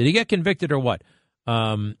 Did he get convicted or what?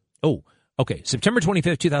 Okay. September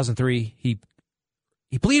 25th, 2003, he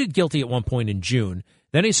pleaded guilty at one point in June.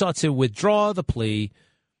 Then he sought to withdraw the plea.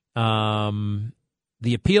 The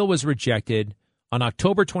appeal was rejected. On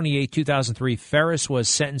October 28, 2003, Ferris was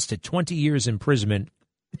sentenced to 20 years imprisonment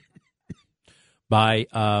by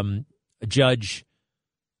Judge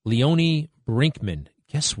Leonie Brinkman.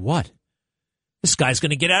 Guess what? This guy's going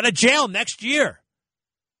to get out of jail next year.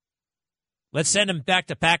 Let's send him back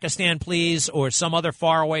to Pakistan, please, or some other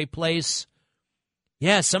faraway place.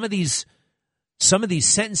 Yeah, some of these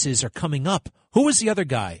sentences are coming up. Who was the other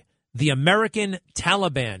guy? The American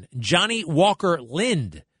Taliban, Johnny Walker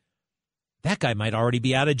Lind. That guy might already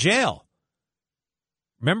be out of jail.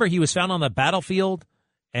 Remember, he was found on the battlefield,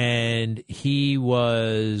 and he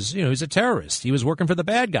was, he was a terrorist. He was working for the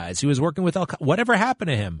bad guys. He was working with Al-Qaeda. Whatever happened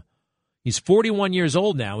to him? He's 41 years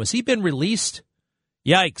old now. Has he been released?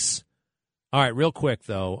 Yikes. All right, real quick,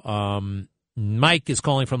 though. Mike is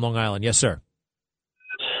calling from Long Island. Yes, sir.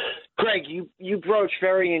 Greg, you broached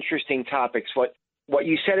very interesting topics. What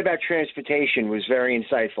you said about transportation was very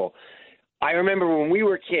insightful. I remember when we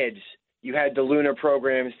were kids, you had the lunar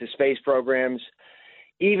programs, the space programs.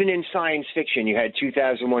 Even in science fiction, you had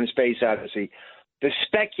 2001: Space Odyssey. The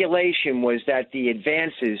speculation was that the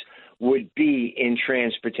advances would be in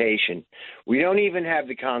transportation. We don't even have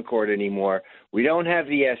the Concorde anymore. We don't have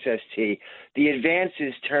the SST. The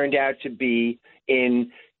advances turned out to be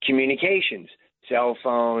in communications, cell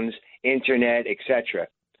phones, internet, etc.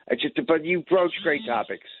 But you broached great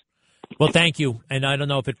topics. Well, thank you. And I don't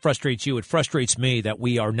know if it frustrates you. It frustrates me that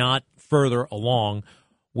we are not further along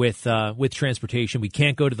with transportation. We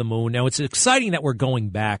can't go to the moon. Now, it's exciting that we're going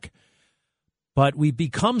back, but we've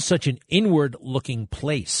become such an inward-looking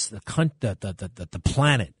place, the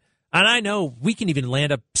planet. And I know we can even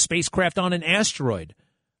land a spacecraft on an asteroid,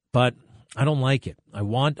 but I don't like it. I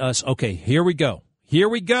want us. Okay, here we go. Here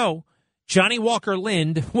we go. Johnny Walker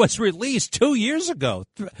Lind was released 2 years ago.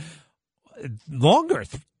 Longer,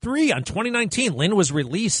 3 on 2019. Lind was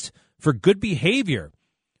released for good behavior.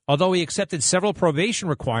 Although he accepted several probation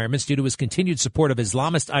requirements due to his continued support of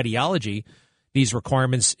Islamist ideology, these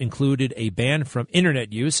requirements included a ban from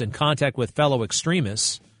internet use and contact with fellow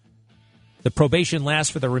extremists. The probation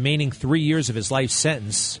lasts for the remaining 3 years of his life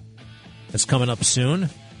sentence. That's coming up soon.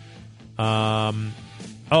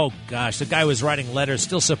 Oh, gosh, the guy was writing letters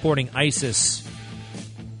still supporting ISIS.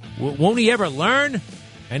 Won't he ever learn?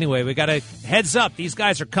 Anyway, we got a heads up. These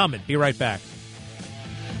guys are coming. Be right back.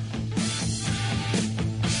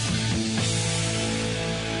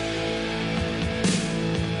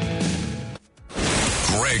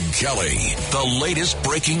 Greg Kelly, the latest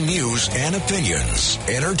breaking news and opinions,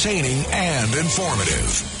 entertaining and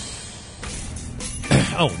informative.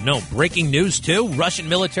 Oh, no, breaking news, too. Russian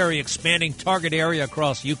military expanding target area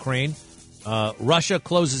across Ukraine. Russia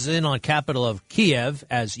closes in on capital of Kiev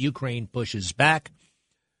as Ukraine pushes back.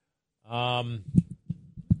 And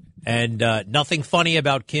nothing funny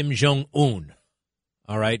about Kim Jong-un.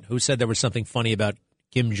 All right, who said there was something funny about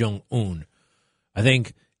Kim Jong-un? I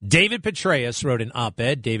think David Petraeus wrote an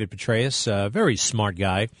op-ed. David Petraeus, a very smart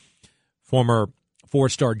guy, former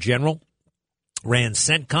 4-star general, ran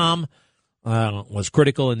CENTCOM, was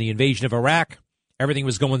critical in the invasion of Iraq. Everything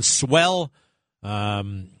was going swell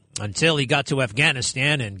until he got to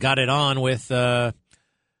Afghanistan and got it on with, the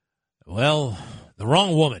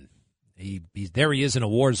wrong woman. There he is in a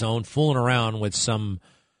war zone fooling around with some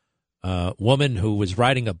woman who was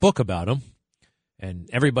writing a book about him. And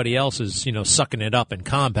everybody else is, sucking it up in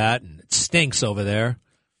combat, and it stinks over there.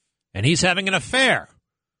 And he's having an affair.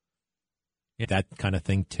 That kind of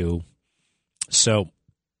thing, too. So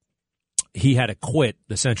he had to quit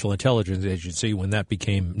the Central Intelligence Agency when that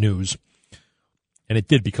became news. And it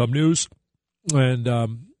did become news. And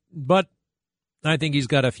but I think he's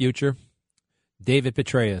got a future. David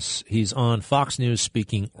Petraeus, he's on Fox News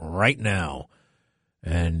speaking right now.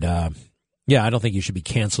 And Yeah, I don't think you should be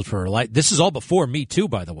canceled for her life. This is all before Me Too,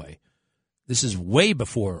 by the way. This is way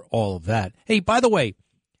before all of that. Hey, by the way,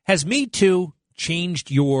 has Me Too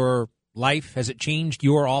changed your life? Has it changed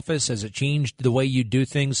your office? Has it changed the way you do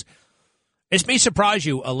things? This may surprise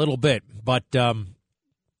you a little bit, but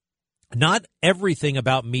not everything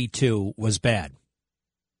about Me Too was bad.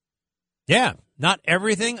 Yeah, not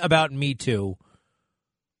everything about Me Too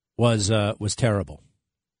was terrible.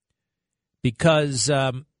 Because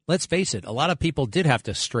let's face it, a lot of people did have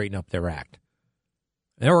to straighten up their act.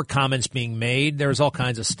 There were comments being made. There was all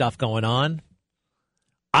kinds of stuff going on.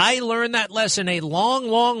 I learned that lesson a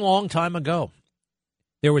long time ago.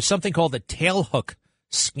 There was something called the tailhook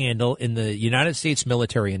scandal in the United States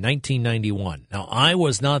military in 1991. Now, I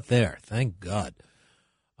was not there, thank God.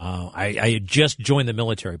 I had just joined the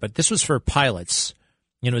military, but this was for pilots.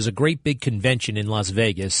 It was a great big convention in Las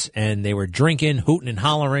Vegas, and they were drinking, hooting, and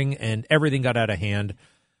hollering, and everything got out of hand.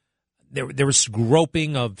 There was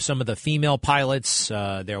groping of some of the female pilots.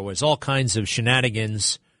 There was all kinds of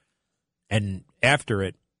shenanigans, and after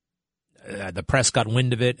it, the press got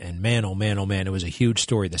wind of it, and man, oh man, it was a huge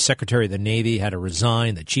story. The Secretary of the Navy had to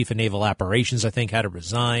resign. The Chief of Naval Operations, I think, had to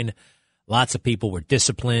resign. Lots of people were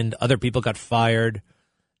disciplined. Other people got fired.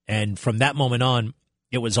 And from that moment on,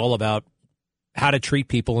 it was all about how to treat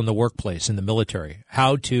people in the workplace, in the military,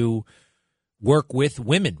 how to work with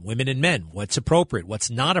women and men, what's appropriate,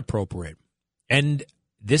 what's not appropriate. And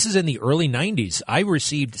this is in the early 90s. I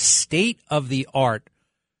received state-of-the-art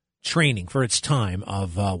training for its time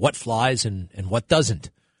of what flies and what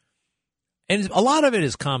doesn't. And a lot of it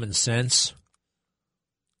is common sense.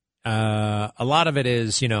 A lot of it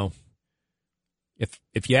is,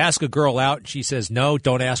 if you ask a girl out and she says no,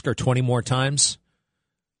 don't ask her 20 more times.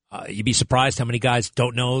 You'd be surprised how many guys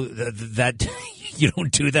don't know that you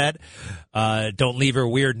don't do that. Don't leave her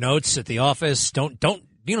weird notes at the office. Don't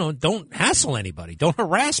hassle anybody. Don't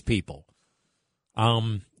harass people.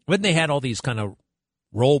 When they had all these kind of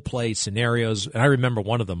role play scenarios, and I remember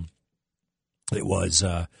one of them. It was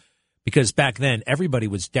because back then everybody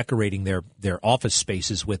was decorating their office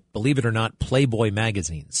spaces with, believe it or not, Playboy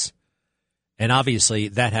magazines. And obviously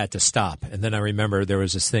that had to stop. And then I remember there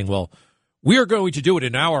was this thing, well, we are going to do it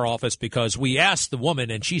in our office because we asked the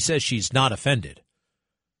woman and she says she's not offended.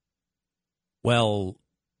 Well,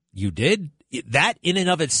 you did? That in and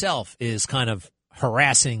of itself is kind of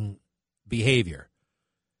harassing behavior.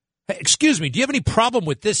 Hey, excuse me, do you have any problem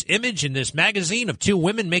with this image in this magazine of two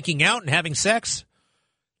women making out and having sex?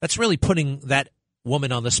 That's really putting that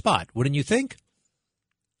woman on the spot, wouldn't you think?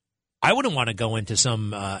 I wouldn't want to go into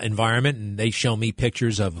some environment and they show me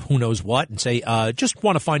pictures of who knows what and say, just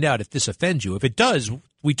want to find out if this offends you. If it does,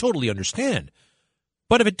 we totally understand.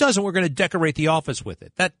 But if it doesn't, we're going to decorate the office with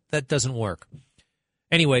it. That doesn't work.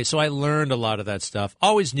 Anyway, so I learned a lot of that stuff.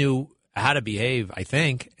 Always knew how to behave, I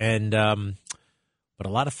think, and but a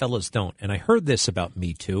lot of fellas don't. And I heard this about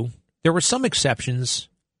Me Too. There were some exceptions,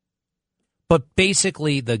 but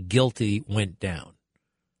basically the guilty went down.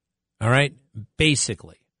 All right?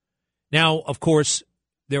 Basically. Now, of course,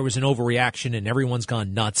 there was an overreaction and everyone's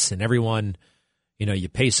gone nuts and everyone, you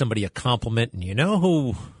pay somebody a compliment and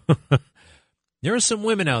who, there are some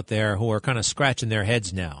women out there who are kind of scratching their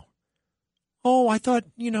heads now. Oh, I thought,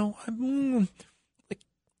 they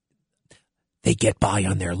get by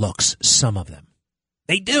on their looks, some of them.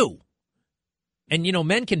 They do. And,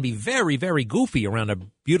 men can be very, very goofy around a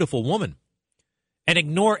beautiful woman and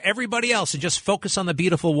ignore everybody else and just focus on the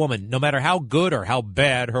beautiful woman, no matter how good or how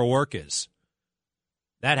bad her work is.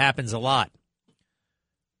 That happens a lot.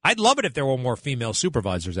 I'd love it if there were more female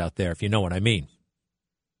supervisors out there, if you know what I mean.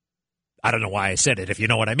 I don't know why I said it, if you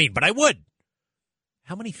know what I mean, but I would.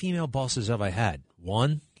 How many female bosses have I had?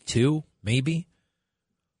 1, 2, maybe?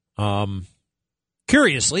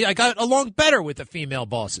 Curiously, I got along better with the female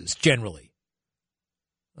bosses, generally.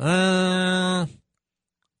 Yeah,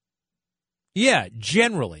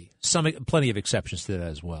 generally. Plenty of exceptions to that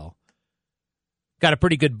as well. Got a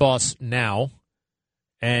pretty good boss now.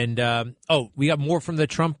 And, we got more from the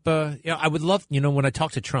Trump. I would love, when I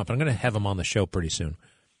talk to Trump, I'm going to have him on the show pretty soon.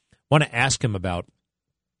 Want to ask him about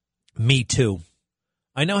Me Too.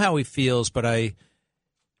 I know how he feels, but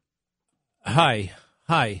Hi.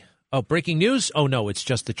 Oh, breaking news? Oh, no, it's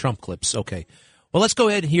just the Trump clips. Okay. Well, let's go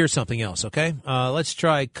ahead and hear something else, okay? Let's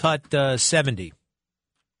try cut 70.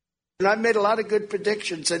 And I made a lot of good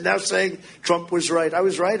predictions, and now saying Trump was right. I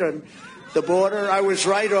was right on the border. I was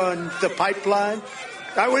right on the pipeline.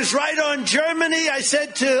 I was right on Germany. I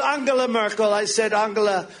said to Angela Merkel,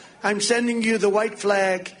 Angela, I'm sending you the white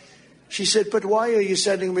flag. She said, but why are you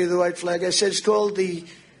sending me the white flag? I said, it's called the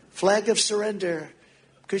flag of surrender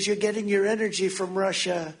because you're getting your energy from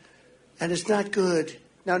Russia. and it's not good.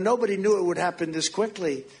 Now, nobody knew it would happen this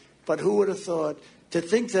quickly, but who would have thought? To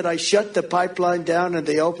think that I shut the pipeline down and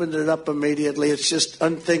they opened it up immediately, it's just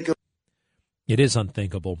unthinkable. It is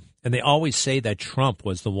unthinkable. And they always say that Trump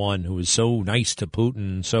was the one who was so nice to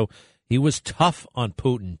Putin. So he was tough on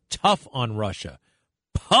Putin, tough on Russia,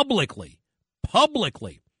 publicly. How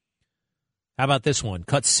about this one?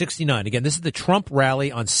 Cut 69. Again, this is the Trump rally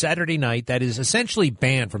on Saturday night that is essentially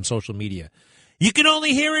banned from social media. You can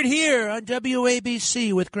only hear it here on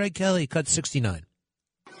WABC with Greg Kelly. Cut 69.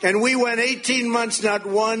 And we went 18 months, not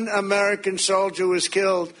one American soldier was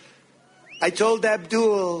killed. I told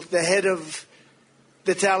Abdul, the head of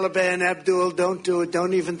the Taliban, Abdul, don't do it.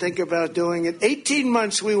 Don't even think about doing it. 18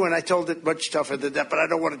 months we went. I told it much tougher than that, but I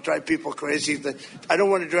don't want to drive people crazy. I don't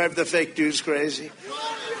want to drive the fake news crazy.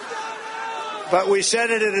 But we said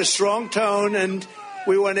it in a strong tone, and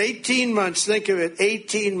we went 18 months. Think of it,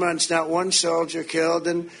 18 months, not one soldier killed.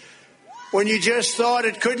 And when you just thought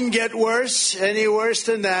it couldn't get worse, any worse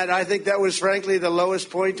than that, I think that was, frankly, the lowest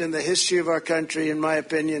point in the history of our country, in my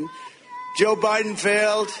opinion. Joe Biden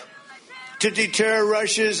failed to deter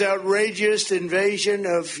Russia's outrageous invasion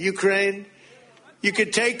of Ukraine. You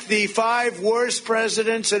could take the 5 worst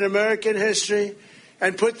presidents in American history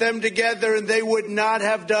and put them together, and they would not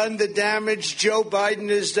have done the damage Joe Biden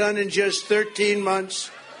has done in just 13 months.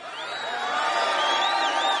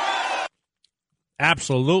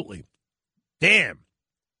 Absolutely. Damn.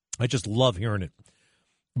 I just love hearing it.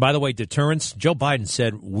 By the way, deterrence. Joe Biden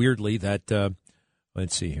said weirdly that,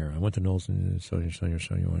 let's see here. I went to Knowles.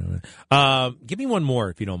 Give me one more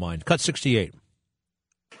if you don't mind. Cut 68.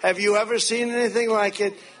 Have you ever seen anything like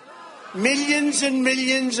it? Millions and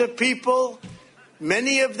millions of people,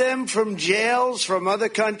 many of them from jails from other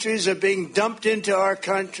countries, are being dumped into our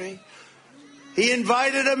country. He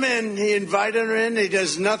invited them in. He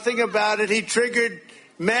does nothing about it. He triggered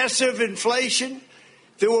massive inflation.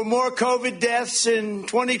 There were more COVID deaths in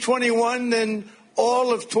 2021 than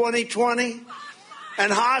all of 2020.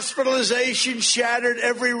 And hospitalization shattered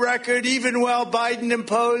every record, even while Biden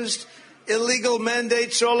imposed illegal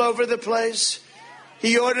mandates all over the place.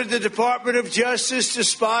 He ordered the Department of Justice to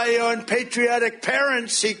spy on patriotic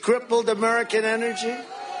parents. He crippled American energy.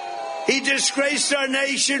 He disgraced our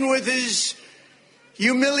nation with his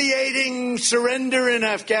humiliating surrender in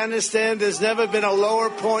Afghanistan. There's never been a lower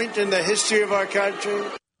point in the history of our country.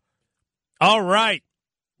 All right.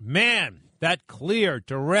 Man, that clear,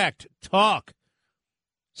 direct talk.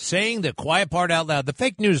 Saying the quiet part out loud. The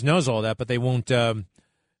fake news knows all that, but they won't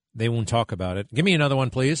talk about it. Give me another one,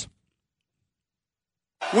 please.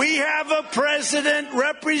 We have a president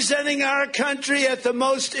representing our country at the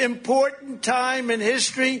most important time in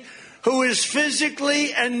history who is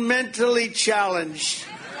physically and mentally challenged.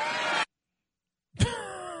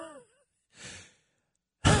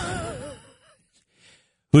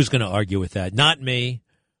 Who's going to argue with that? Not me.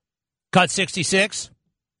 Cut 66.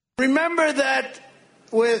 Remember that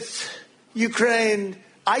with Ukraine,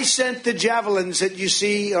 I sent the javelins that you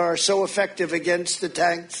see are so effective against the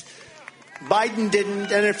tanks. Biden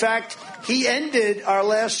didn't. And in fact, he ended our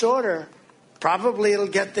last order. Probably it'll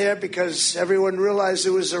get there because everyone realized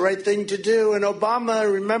it was the right thing to do. And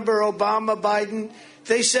Obama, remember Obama, Biden,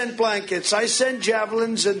 they sent blankets. I sent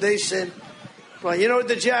javelins and they sent, well, you know what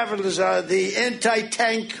the javelins are? The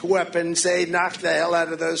anti-tank weapons. They knocked the hell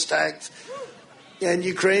out of those tanks. And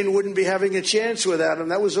Ukraine wouldn't be having a chance without them.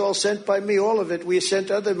 That was all sent by me, all of it. We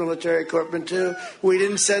sent other military equipment, too. We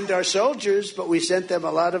didn't send our soldiers, but we sent them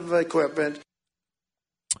a lot of equipment.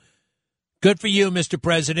 Good for you, Mr.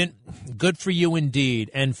 President. Good for you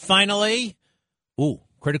indeed. And finally,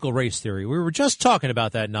 critical race theory. We were just talking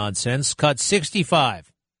about that nonsense. Cut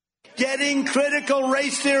 65. Getting critical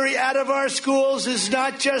race theory out of our schools is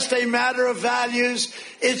not just a matter of values.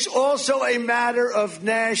 It's also a matter of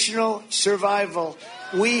national survival.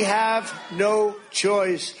 We have no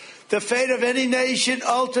choice. The fate of any nation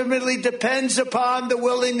ultimately depends upon the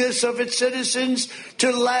willingness of its citizens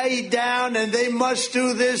to lay down, and they must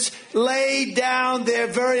do this, lay down their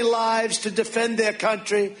very lives to defend their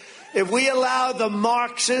country. If we allow the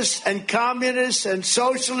Marxists and communists and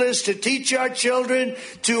socialists to teach our children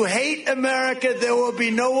to hate America, there will be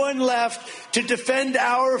no one left to defend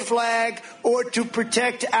our flag or to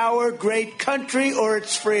protect our great country or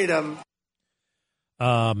its freedom.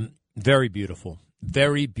 Very beautiful.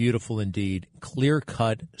 Very beautiful indeed.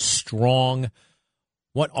 Clear-cut, strong.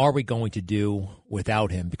 What are we going to do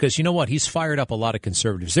without him? Because you know what? He's fired up a lot of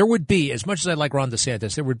conservatives. There would be, as much as I like Ron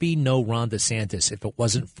DeSantis, there would be no Ron DeSantis if it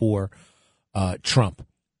wasn't for Trump.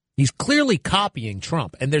 He's clearly copying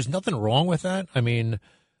Trump, and there's nothing wrong with that. I mean,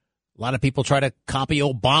 A lot of people try to copy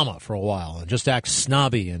Obama for a while and just act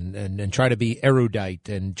snobby and try to be erudite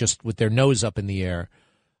and just with their nose up in the air.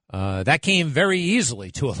 That came very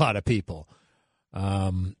easily to a lot of people.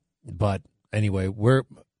 But anyway,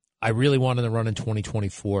 I really wanted to run in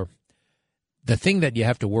 2024. The thing that you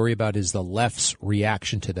have to worry about is the left's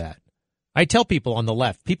reaction to that. I tell people on the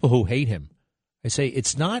left, people who hate him, I say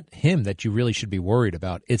it's not him that you really should be worried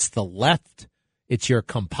about. It's the left. It's your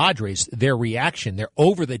compadres, their reaction, their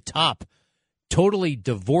over-the-top, totally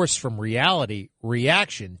divorced from reality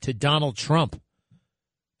reaction to Donald Trump.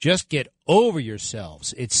 Just get over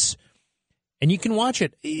yourselves. And you can watch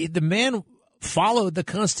it. The man followed the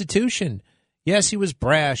Constitution. Yes, he was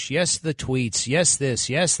brash. Yes, the tweets. Yes, this.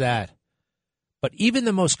 Yes, that. But even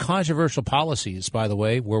the most controversial policies, by the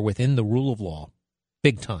way, were within the rule of law,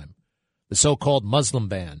 big time. The so-called Muslim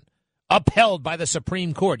ban, upheld by the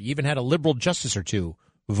Supreme Court. You even had a liberal justice or two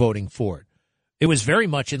voting for it. It was very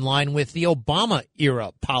much in line with the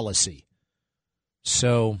Obama-era policy.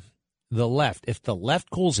 So the left, if the left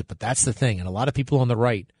calls it, but that's the thing, and a lot of people on the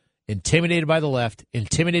right, intimidated by the left,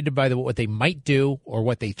 intimidated by what they might do or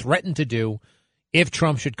what they threaten to do if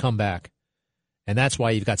Trump should come back. And that's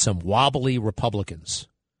why you've got some wobbly Republicans.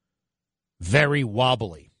 Very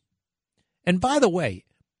wobbly. And by the way,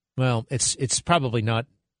 well, it's probably not,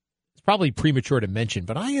 it's probably premature to mention,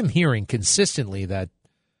 but I am hearing consistently that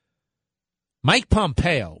Mike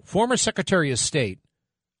Pompeo, former Secretary of State,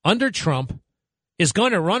 under Trump, is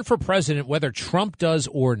going to run for president whether Trump does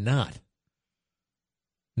or not.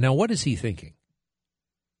 Now, what is he thinking?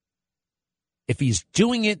 If he's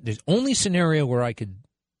doing it, the only scenario where I could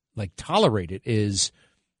tolerate it is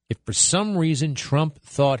if for some reason Trump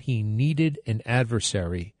thought he needed an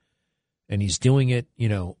adversary and he's doing it,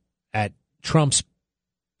 at Trump's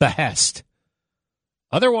behest.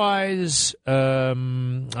 Otherwise, I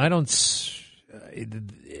don't.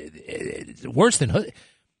 Worse than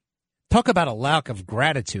talk about a lack of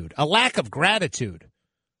gratitude. A lack of gratitude.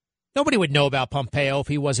 Nobody would know about Pompeo if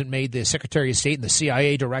he wasn't made the Secretary of State and the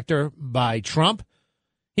CIA director by Trump.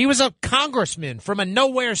 He was a congressman from a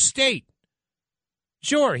nowhere state.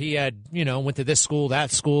 Sure, he had, went to this school,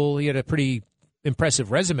 that school. He had a pretty impressive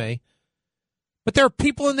resume. But there are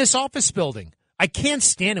people in this office building. I can't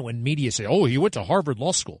stand it when media say, oh, he went to Harvard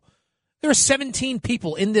Law School. There are 17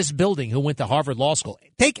 people in this building who went to Harvard Law School.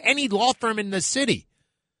 Take any law firm in the city.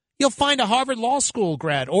 You'll find a Harvard Law School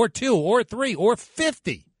grad or 2 or 3 or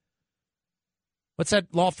 50. What's that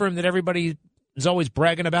law firm that everybody is always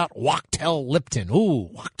bragging about? Wachtell Lipton. Ooh,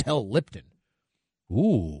 Wachtell Lipton.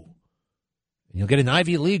 Ooh. And you'll get an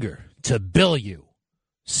Ivy Leaguer to bill you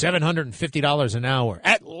 $750 an hour,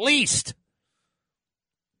 at least.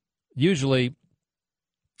 Usually,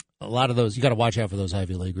 a lot of those, you got to watch out for those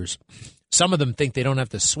Ivy Leaguers. Some of them think they don't have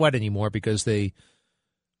to sweat anymore because they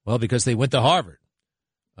went to Harvard.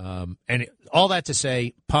 And all that to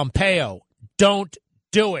say, Pompeo, don't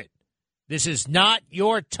do it. This is not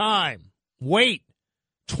your time. Wait.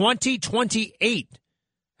 2028.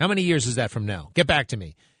 How many years is that from now? Get back to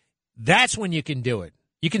me. That's when you can do it.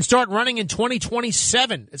 You can start running in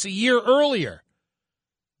 2027. It's a year earlier.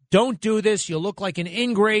 Don't do this. You'll look like an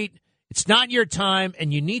ingrate. It's not your time,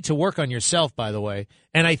 and you need to work on yourself, by the way.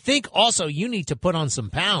 And I think also you need to put on some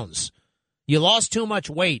pounds. You lost too much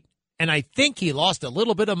weight, and I think he lost a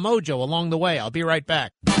little bit of mojo along the way. I'll be right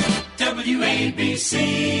back.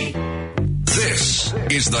 WABC. This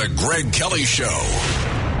is the Greg Kelly Show.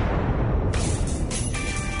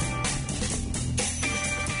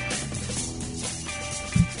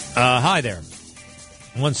 Hi there.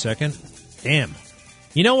 1 second. Damn.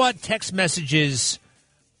 You know what? Text messages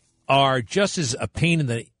are just as a pain in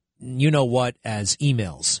the you-know-what as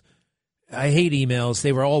emails. I hate emails.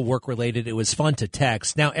 They were all work-related. It was fun to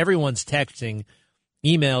text. Now everyone's texting.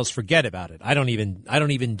 Emails, forget about it. I don't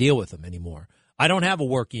even deal with them anymore. I don't have a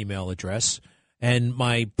work email address. And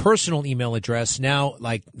my personal email address now,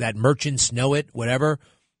 like that merchants know it, whatever,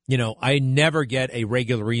 I never get a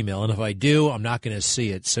regular email. And if I do, I'm not going to see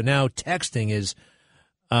it. So now texting is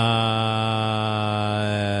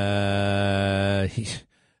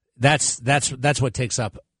that's what takes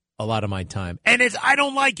up a lot of my time. And I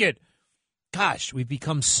don't like it. Gosh, we've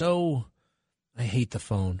become so, I hate the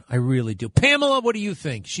phone. I really do. Pamela, what do you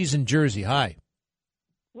think? She's in Jersey. Hi.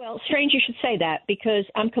 Well, strange you should say that because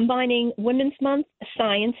I'm combining Women's Month,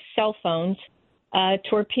 science, cell phones,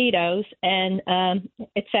 torpedoes, and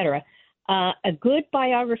et cetera. A good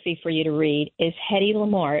biography for you to read is Hedy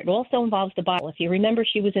Lamarr. It also involves the Bible. If you remember,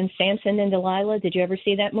 she was in Samson and Delilah. Did you ever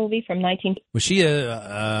see that movie from 19? Was she an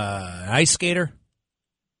ice skater?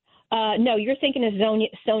 No, you're thinking of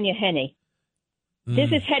Sonia Henney.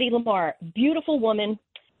 This is Hedy Lamarr. Beautiful woman.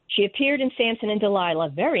 She appeared in Samson and Delilah.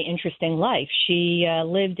 Very interesting life. She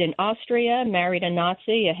lived in Austria, married a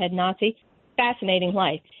Nazi, a head Nazi. Fascinating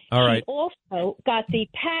life. All right. She also got the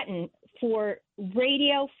patent for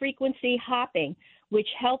radio frequency hopping, which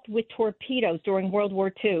helped with torpedoes during World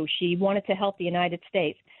War II. She wanted to help the United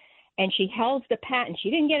States, and she held the patent.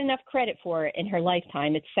 She didn't get enough credit for it in her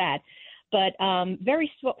lifetime. It's sad. But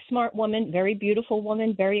very smart woman, very beautiful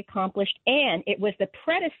woman, very accomplished, and it was the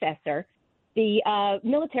predecessor. The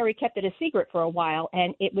military kept it a secret for a while,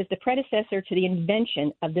 and it was the predecessor to the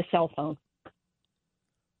invention of the cell phone.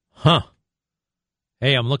 Huh.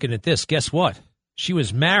 Hey, I'm looking at this. Guess what? She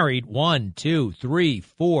was married 1, 2, 3,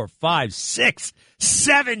 4, 5, 6,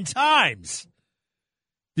 7 times.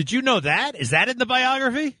 Did you know that? Is that in the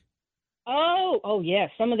biography? Oh, yeah.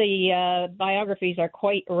 Some of the biographies are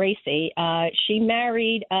quite racy. She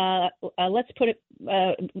married, let's put it,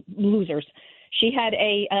 losers. She had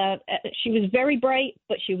she was very bright,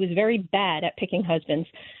 but she was very bad at picking husbands.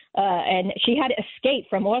 And she had to escape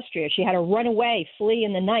from Austria. She had to run away, flee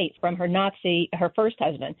in the night from her first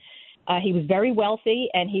husband. He was very wealthy,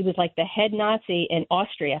 and he was like the head Nazi in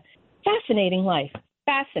Austria. Fascinating life.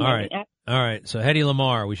 Fascinating. All right. So Hedy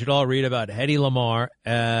Lamarr. We should all read about Hedy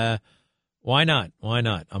Lamarr. Why not? Why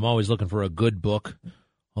not? I'm always looking for a good book,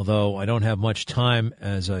 although I don't have much time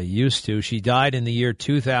as I used to. She died in the year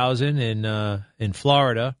 2000 in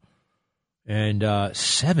Florida, and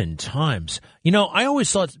 7 times. You know, I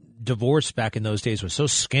always thought divorce back in those days was so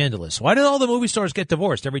scandalous. Why did all the movie stars get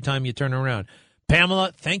divorced every time you turn around?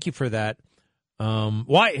 Pamela, thank you for that.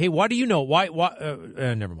 Why? Hey, why do you know? Why?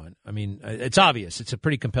 Never mind. I mean, it's obvious. It's a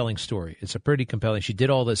pretty compelling story. It's a pretty compelling. She did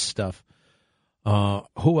all this stuff.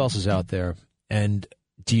 Who else is out there? And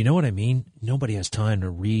do you know what I mean? Nobody has time to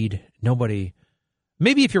read. Nobody.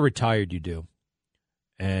 Maybe if you're retired, you do.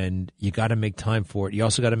 And you got to make time for it. You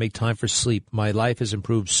also got to make time for sleep. My life has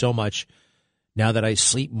improved so much now that I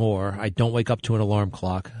sleep more. I don't wake up to an alarm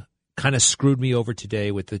clock. Kind of screwed me over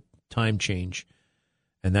today with the time change.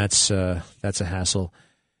 And that's a hassle.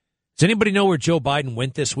 Does anybody know where Joe Biden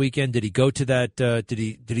went this weekend? Did he go to that? Did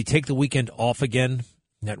he take the weekend off again?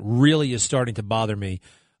 That really is starting to bother me.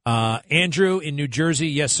 Andrew in New Jersey,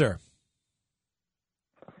 yes, sir.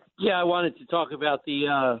 Yeah, I wanted to talk about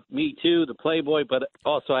the Me Too, the Playboy, but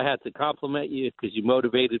also I had to compliment you because you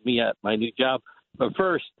motivated me at my new job. But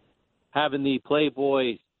first, having the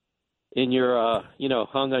Playboy in your,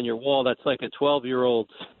 hung on your wall, that's like a 12-year-old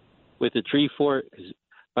with a tree fort.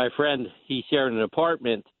 My friend, he shared an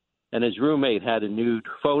apartment, and his roommate had a nude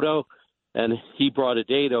photo, and he brought a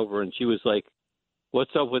date over, and she was like,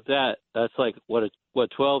 "What's up with that? That's like what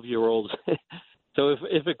 12-year-olds." So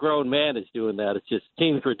if a grown man is doing that, it just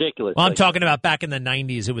seems ridiculous. Well, I'm talking about back in the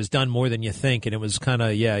 90s. It was done more than you think, and it was kind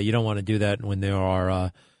of, you don't want to do that when there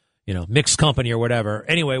are, mixed company or whatever.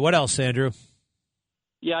 Anyway, what else, Andrew?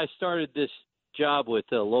 Yeah, I started this job with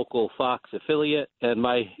a local Fox affiliate, and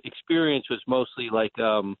my experience was mostly like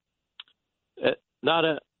not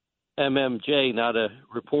a MMJ, not a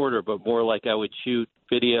reporter, but more like I would shoot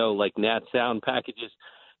video, like Nat sound packages.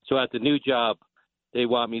 So at the new job, they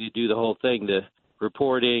want me to do the whole thing, the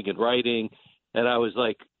reporting and writing, and I was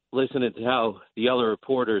like listening to how the other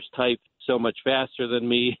reporters type so much faster than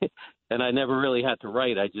me, and I never really had to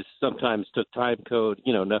write. I just sometimes took time code,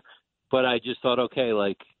 but I just thought, okay,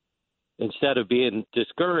 like, instead of being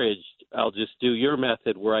discouraged, I'll just do your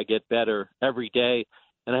method where I get better every day.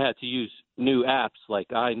 And I had to use new apps like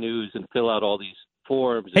iNews and fill out all these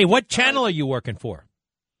forms. Hey, what channel are you working for?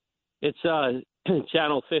 It's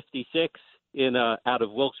Channel 56 out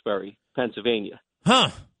of Wilkes-Barre, Pennsylvania. Huh.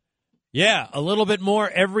 Yeah, a little bit more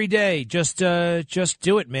every day. Just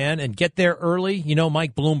do it, man, and get there early. You know,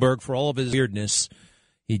 Mike Bloomberg, for all of his weirdness,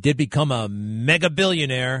 he did become a mega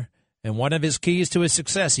billionaire. And one of his keys to his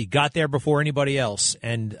success, he got there before anybody else.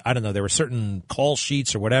 And I don't know, there were certain call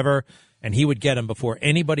sheets or whatever, and he would get them before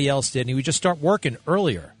anybody else did. And he would just start working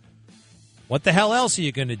earlier. What the hell else are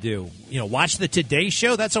you going to do? Watch the Today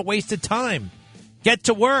Show? That's a waste of time. Get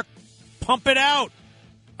to work. Pump it out.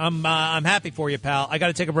 I'm happy for you, pal. I got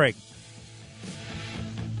to take a break.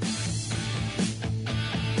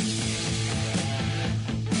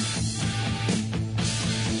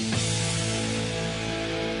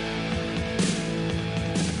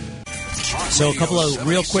 So a couple of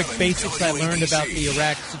real quick basics I learned about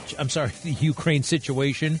the Ukraine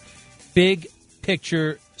situation. Big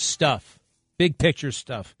picture stuff. Big picture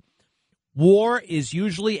stuff. War is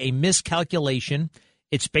usually a miscalculation.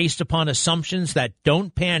 It's based upon assumptions that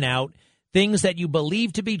don't pan out, things that you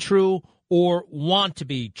believe to be true or want to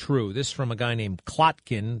be true. This from a guy named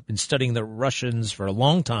Klotkin, been studying the Russians for a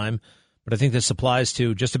long time, but I think this applies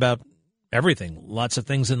to just about everything, lots of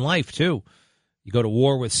things in life, too. You go to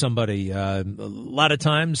war with somebody, a lot of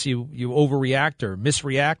times you overreact or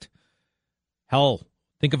misreact. Hell,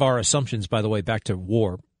 think of our assumptions, by the way, back to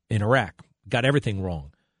war in Iraq. Got everything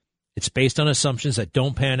wrong. It's based on assumptions that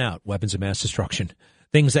don't pan out, weapons of mass destruction,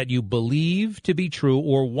 things that you believe to be true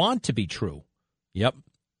or want to be true. Yep.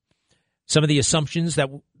 Some of the assumptions that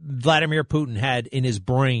Vladimir Putin had in his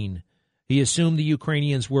brain, he assumed the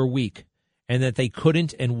Ukrainians were weak and that they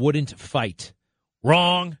couldn't and wouldn't fight.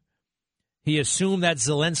 Wrong. He assumed that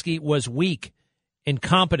Zelensky was weak,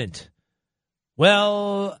 incompetent.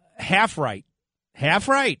 Well, half right. Half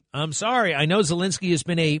right. I'm sorry. I know Zelensky has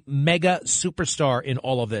been a mega superstar in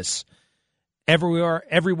all of this. Everywhere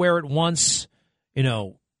at once,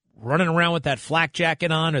 running around with that flak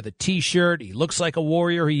jacket on or the T-shirt. He looks like a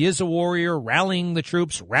warrior. He is a warrior, rallying the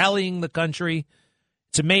troops, rallying the country.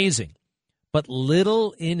 It's amazing. But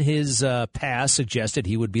little in his past suggested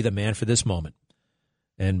he would be the man for this moment.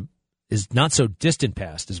 And is not so distant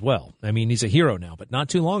past as well. I mean, he's a hero now, but not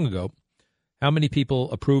too long ago. How many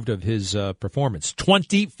people approved of his performance?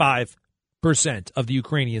 25% of the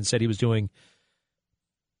Ukrainians said he was doing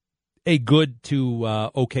a good to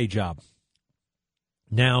okay job.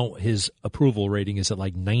 Now his approval rating is at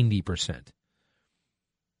like 90%. A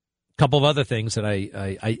couple of other things that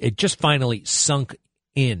it just finally sunk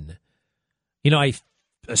in. I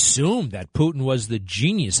assumed that Putin was the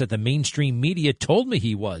genius that the mainstream media told me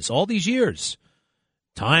he was all these years.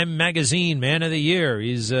 Time Magazine, Man of the Year.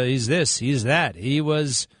 He's this, he's that. It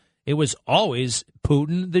was always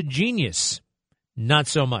Putin the genius. Not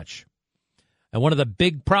so much. And one of the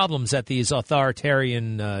big problems that these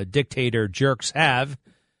authoritarian dictator jerks have,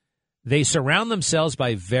 they surround themselves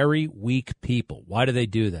by very weak people. Why do they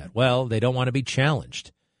do that? Well, they don't want to be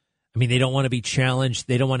challenged. I mean, they don't want to be challenged.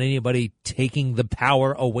 They don't want anybody taking the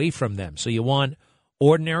power away from them. So you want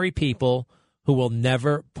ordinary people who will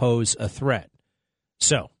never pose a threat.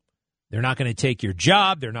 So they're not going to take your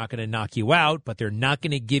job. They're not going to knock you out, but they're not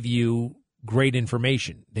going to give you great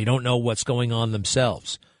information. They don't know what's going on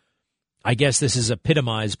themselves. I guess this is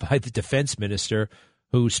epitomized by the defense minister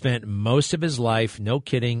who spent most of his life, no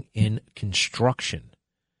kidding, in construction.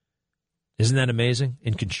 Isn't that amazing?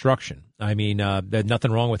 In construction. I mean, there's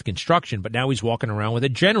nothing wrong with construction, but now he's walking around with a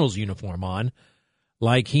general's uniform on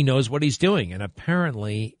like he knows what he's doing, and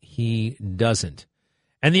apparently he doesn't.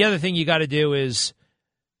 And the other thing you got to do is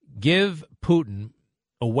give Putin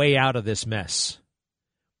a way out of this mess.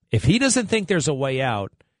 If he doesn't think there's a way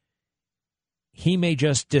out, he may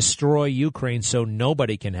just destroy Ukraine so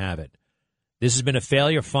nobody can have it. This has been a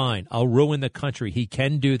failure, fine. I'll ruin the country. He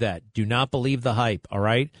can do that. Do not believe the hype, all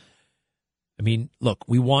right? I mean, look,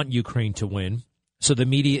 we want Ukraine to win, so the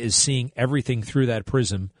media is seeing everything through that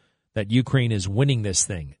prism that Ukraine is winning this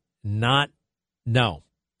thing. I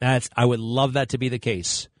would love that to be the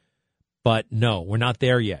case. But no, we're not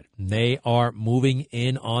there yet. They are moving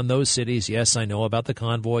in on those cities. Yes, I know about the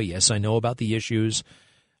convoy. Yes, I know about the issues.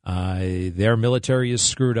 Their military is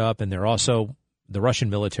screwed up, and they're also the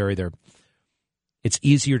Russian military. It's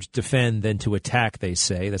easier to defend than to attack, they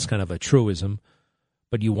say. That's kind of a truism.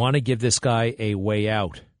 But you want to give this guy a way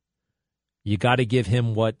out. You got to give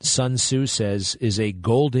him what Sun Tzu says is a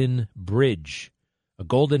golden bridge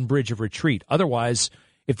of retreat. Otherwise,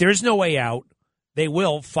 if there's no way out, they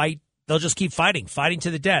will fight. They'll just keep fighting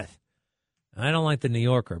to the death. I don't like the New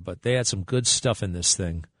Yorker, but they had some good stuff in this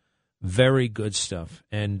thing. Very good stuff.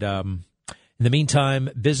 And in the meantime,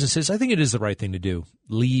 businesses, I think it is the right thing to do.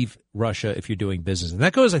 Leave Russia if you're doing business. And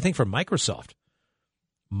that goes, I think, for Microsoft.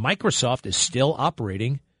 Microsoft is still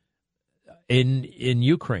operating in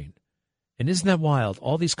Ukraine. And isn't that wild?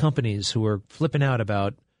 All these companies who are flipping out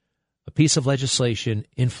about a piece of legislation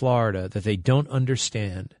in Florida that they don't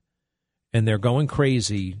understand. And they're going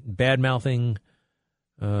crazy, bad-mouthing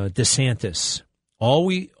DeSantis.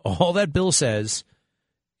 All that bill says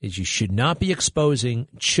is you should not be exposing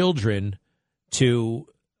children to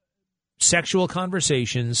sexual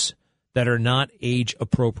conversations that are not age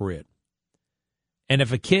appropriate. And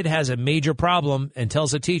if a kid has a major problem and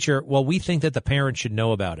tells a teacher, well, we think that the parent should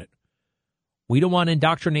know about it. We don't want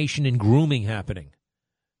indoctrination and grooming happening.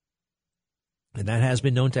 And that has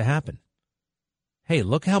been known to happen. Hey,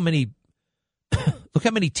 look how many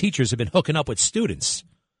teachers have been hooking up with students.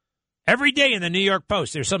 Every day in the New York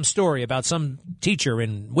Post, there's some story about some teacher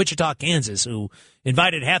in Wichita, Kansas, who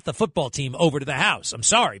invited half the football team over to the house. I'm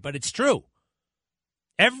sorry, but it's true.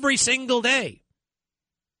 Every single day.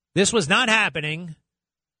 This was not happening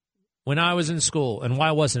when I was in school. And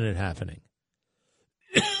why wasn't it happening?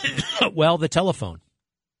 Well, the telephone.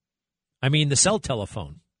 I mean, the cell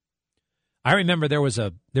telephone. I remember there was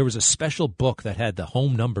a special book that had the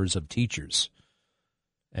home numbers of teachers,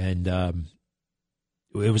 and it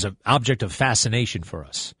was an object of fascination for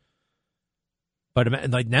us. But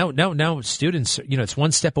like now students, it's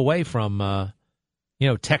one step away from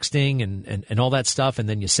texting and all that stuff, and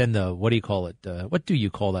then you send the what do you call it? What do you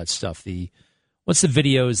call that stuff? What's the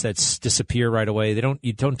videos that disappear right away?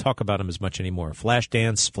 You don't talk about them as much anymore. Flash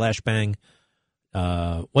dance, flashbang.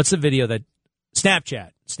 What's the video that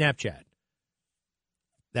Snapchat?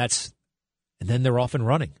 And then they're off and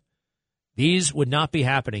running. These would not be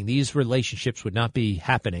happening. These relationships would not be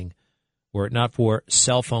happening were it not for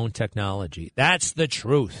cell phone technology. That's the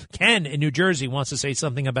truth. Ken in New Jersey wants to say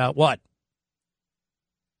something about what?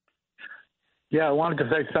 Yeah, I wanted to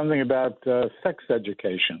say something about sex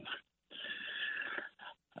education.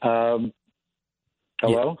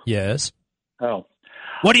 Hello? Yes. Oh.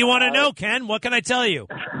 What do you want to know, Ken? What can I tell you?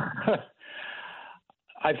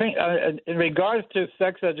 I think in regards to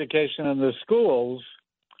sex education in the schools,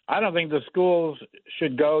 I don't think the schools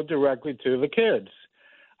should go directly to the kids.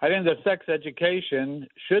 I think the sex education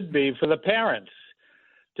should be for the parents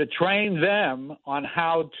to train them on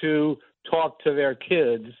how to talk to their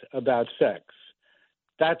kids about sex.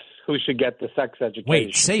 That's who should get the sex education.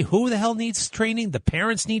 Wait, say who the hell needs training? The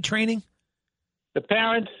parents need training? The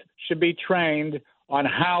parents should be trained on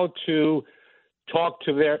how to talk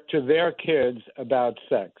to their kids about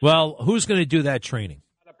sex. Well, who's going to do that training?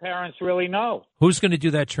 The parents really know. Who's going to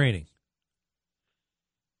do that training?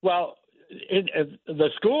 Well, the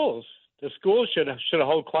schools should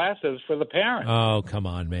hold classes for the parents. Oh, come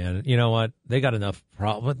on, man. You know what? They got enough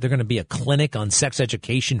problem. They're going to be a clinic on sex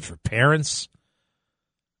education for parents.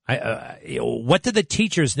 What do the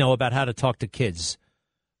teachers know about how to talk to kids?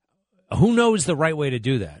 Who knows the right way to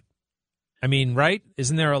do that? I mean, right?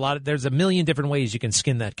 Isn't there there's a million different ways you can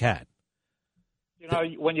skin that cat.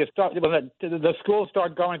 When the schools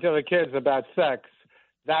start going to the kids about sex,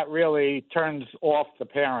 that really turns off the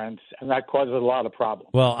parents, and that causes a lot of problems.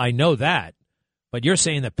 Well, I know that, but you're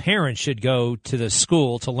saying the parents should go to the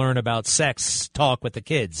school to learn about sex talk with the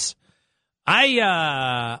kids.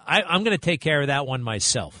 I'm going to take care of that one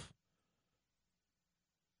myself.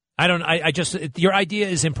 Your idea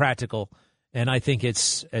is impractical. And I think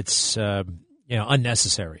it's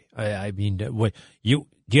unnecessary. I mean, do you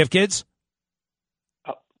have kids?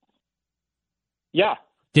 Yeah.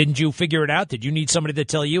 Didn't you figure it out? Did you need somebody to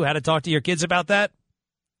tell you how to talk to your kids about that?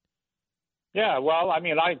 Yeah. Well, I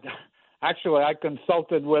mean, I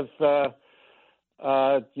consulted with a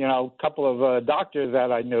couple of doctors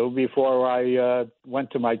that I knew before I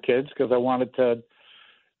went to my kids because I wanted to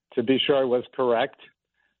be sure it was correct,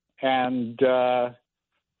 and.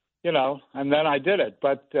 And then I did it.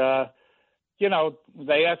 But, they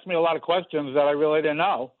asked me a lot of questions that I really didn't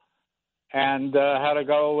know and how to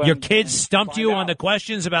go. Your kids stumped you on the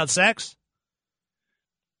questions about sex?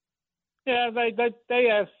 Yeah, they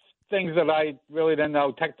asked things that I really didn't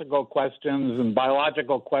know, technical questions and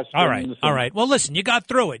biological questions. All right. Well, listen, you got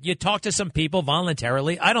through it. You talked to some people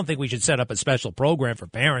voluntarily. I don't think we should set up a special program for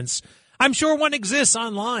parents. I'm sure one exists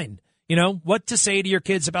online. What to say to your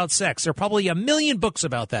kids about sex. There are probably a million books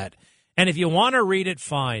about that. And if you want to read it,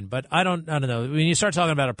 fine. But I don't know. When you start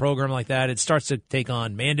talking about a program like that, it starts to take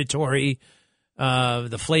on mandatory,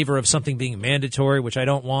 the flavor of something being mandatory, which I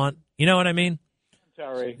don't want. You know what I mean?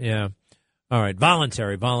 Sorry. Yeah. All right.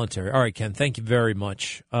 Voluntary. All right, Ken. Thank you very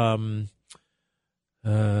much. When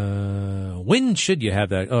should you have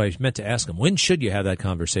that? Oh, I meant to ask him. When should you have that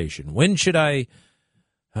conversation? When should I...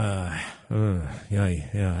 I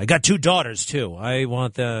got 2 daughters too. I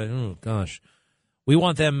want we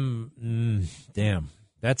want them. Damn,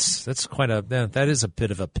 that's quite that is a bit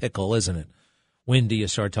of a pickle, isn't it? When do you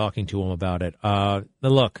start talking to them about it?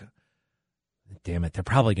 Look, damn it, they're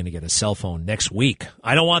probably going to get a cell phone next week.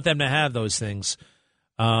 I don't want them to have those things.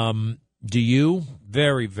 Do you?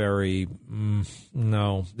 Very, very,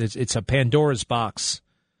 no. It's a Pandora's box.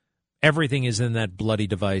 Everything is in that bloody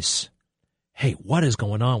device. Hey, what is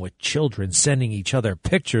going on with children sending each other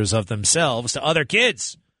pictures of themselves to other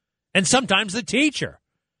kids? And sometimes the teacher.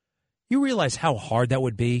 You realize how hard that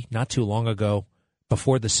would be not too long ago,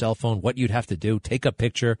 before the cell phone, what you'd have to do, take a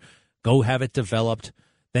picture, go have it developed,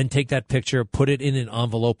 then take that picture, put it in an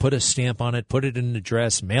envelope, put a stamp on it, put it in an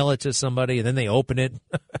address, mail it to somebody, and then they open it.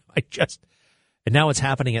 And now it's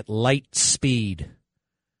happening at light speed.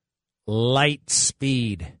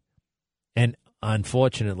 And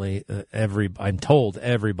unfortunately, I'm told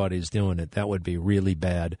everybody's doing it. That would be really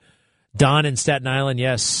bad. Don in Staten Island,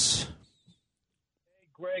 yes. Hey,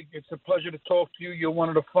 Greg, it's a pleasure to talk to you. You're one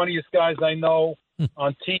of the funniest guys I know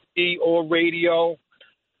on TV or radio.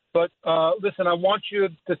 But listen, I want you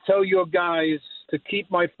to tell your guys to keep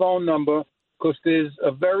my phone number because there's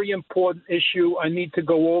a very important issue I need to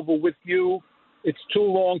go over with you. It's too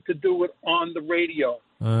long to do it on the radio.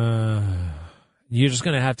 You're just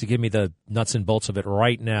going to have to give me the nuts and bolts of it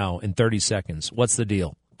right now in 30 seconds. What's the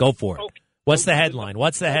deal? Go for it. Okay. What's the headline?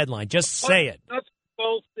 What's the headline? Just say it. Nuts and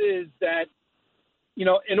bolts is that,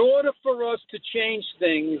 in order for us to change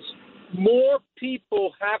things, more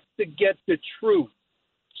people have to get the truth.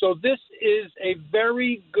 So this is a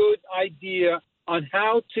very good idea on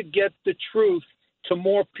how to get the truth to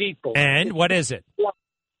more people. And what is it?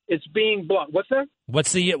 It's being blunt. What's that?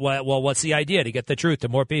 What's the idea to get the truth to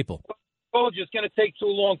more people? Oh, it's just going to take too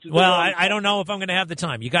long to do. Well, I don't know if I'm going to have the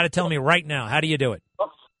time. You got to tell me right now. How do you do it?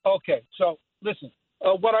 Okay, so listen.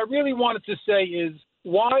 What I really wanted to say is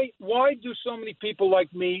why do so many people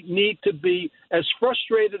like me need to be as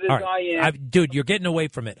frustrated as I am? Dude, you're getting away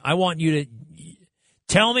from it. I want you to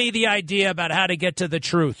tell me the idea about how to get to the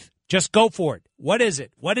truth. Just go for it. What is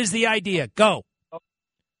it? What is the idea? Go.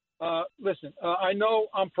 Listen, I know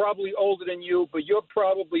I'm probably older than you, but you're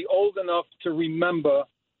probably old enough to remember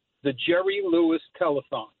the Jerry Lewis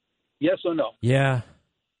telethon. Yes or no? Yeah.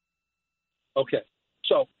 Okay.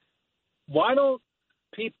 So why don't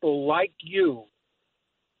people like you,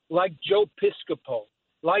 like Joe Piscopo,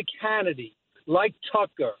 like Hannity, like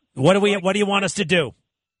Tucker? What do you want us to do?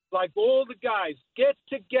 Like all the guys, get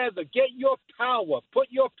together, get your power, put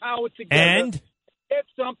your power together, and get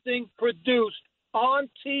something produced on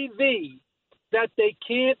TV that they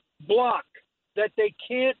can't block, that they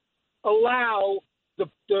can't allow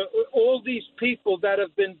all these people that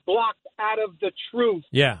have been blocked out of the truth.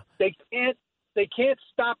 Yeah. They can't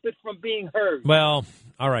stop it from being heard. Well,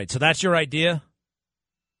 all right. So that's your idea?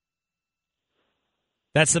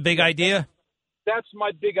 That's the big idea? That's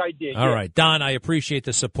my big idea. All right. Don, I appreciate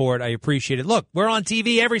the support. I appreciate it. Look, we're on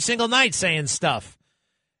TV every single night saying stuff.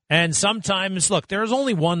 And sometimes, look, there's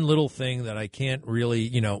only one little thing that I can't really,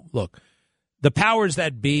 look, the powers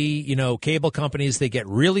that be, cable companies, they get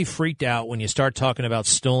really freaked out when you start talking about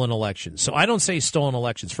stolen elections. So I don't say stolen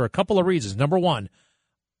elections for a couple of reasons. Number one,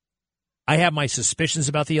 I have my suspicions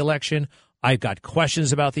about the election. I've got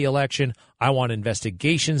questions about the election. I want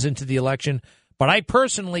investigations into the election. But I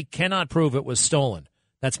personally cannot prove it was stolen.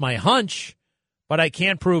 That's my hunch, but I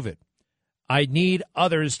can't prove it. I need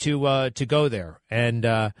others to go there.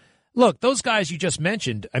 And look, those guys you just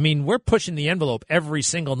mentioned, I mean, we're pushing the envelope every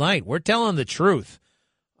single night. We're telling the truth.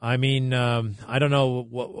 I mean, I don't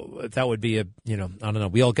know if that would be I don't know.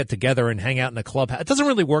 We all get together and hang out in a club. It doesn't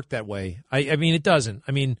really work that way. I mean, it doesn't.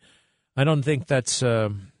 I mean, I don't think that's, I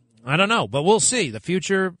don't know, but we'll see. The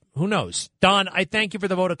future, who knows? Don, I thank you for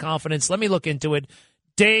the vote of confidence. Let me look into it.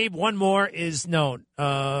 Dave, one more is known.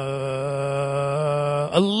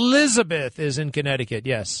 Elizabeth is in Connecticut.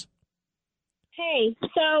 Yes. Hey,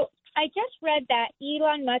 so I just read that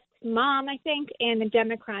Elon Musk's mom, I think, and the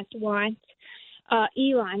Democrats want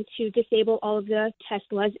Elon to disable all of the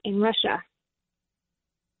Teslas in Russia.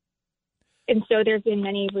 And so there's been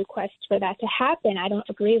many requests for that to happen. I don't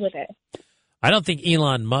agree with it. I don't think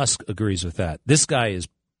Elon Musk agrees with that. This guy is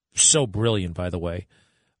so brilliant, by the way.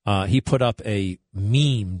 He put up a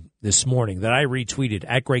meme this morning that I retweeted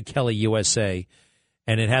at Greg Kelly USA,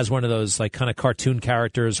 and it has one of those like kind of cartoon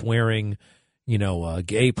characters wearing,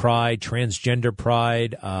 gay pride, transgender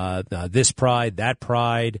pride, this pride, that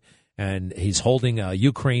pride, and he's holding a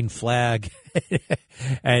Ukraine flag,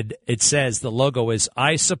 and it says the logo is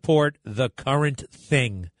 "I support the current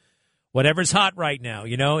thing." Whatever's hot right now,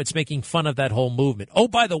 it's making fun of that whole movement. Oh,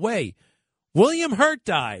 by the way, William Hurt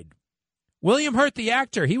died. William Hurt, the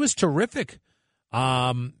actor, he was terrific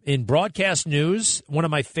in broadcast news. One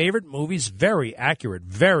of my favorite movies, very accurate,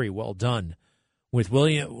 very well done, with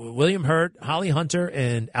William Hurt, Holly Hunter,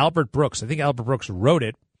 and Albert Brooks. I think Albert Brooks wrote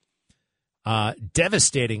it.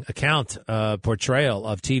 Devastating account, portrayal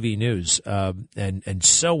of TV news, and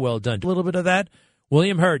so well done. A little bit of that.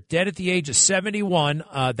 William Hurt, dead at the age of 71.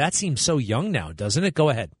 That seems so young now, doesn't it? Go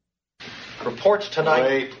ahead. Reports tonight.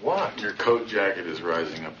 Wait. What? Your coat jacket is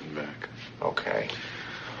rising up and back. Okay.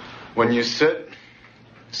 When you sit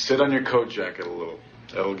on your coat jacket a little.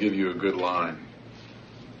 That'll give you a good line.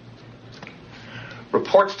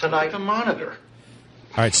 Reports tonight. The monitor.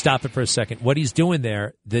 All right, stop it for a second. What he's doing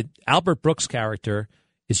there, the Albert Brooks character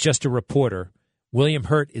is just a reporter. William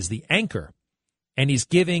Hurt is the anchor. And he's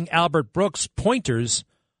giving Albert Brooks pointers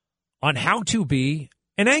on how to be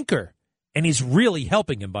an anchor. And he's really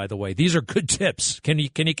helping him, by the way. These are good tips. Can you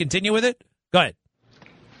continue with it? Go ahead.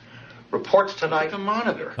 Reports tonight. The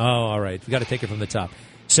monitor. Oh, all right. We got to take it from the top.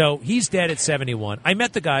 So he's dead at 71. I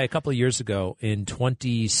met the guy a couple of years ago in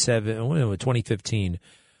 2015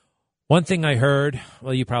 One thing I heard,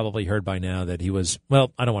 well, you probably heard by now that he was,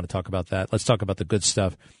 well, I don't want to talk about that. Let's talk about the good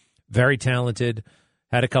stuff. Very talented,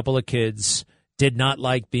 had a couple of kids, did not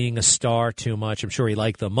like being a star too much. I'm sure he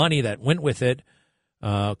liked the money that went with it.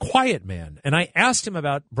 Quiet man. And I asked him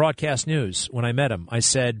about broadcast news when I met him. I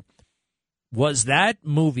said, was that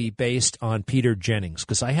movie based on Peter Jennings?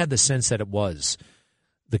 Because I had the sense that it was.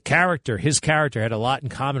 His character had a lot in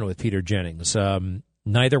common with Peter Jennings.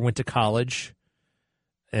 Neither went to college.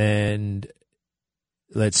 And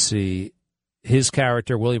let's see, his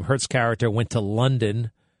character, William Hurt's character, went to London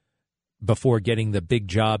before getting the big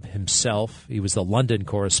job himself. He was the London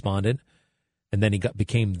correspondent, and then he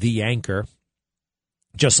became the anchor,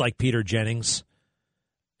 just like Peter Jennings.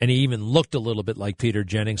 And he even looked a little bit like Peter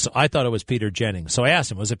Jennings, so I thought it was Peter Jennings. So I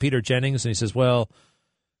asked him, was it Peter Jennings? And he says, well,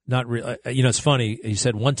 not really. It's funny. He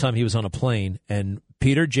said one time he was on a plane, and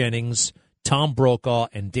Peter Jennings, Tom Brokaw,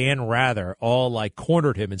 and Dan Rather all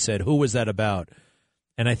cornered him and said, who was that about?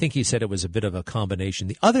 And I think he said it was a bit of a combination.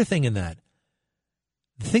 The other thing in that,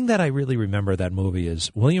 the thing that I really remember that movie is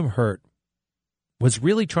William Hurt was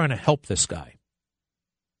really trying to help this guy,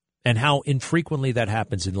 and how infrequently that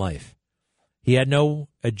happens in life. He had no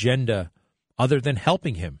agenda other than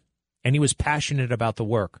helping him, and he was passionate about the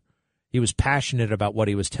work. He was passionate about what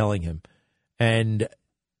he was telling him. And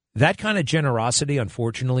that kind of generosity,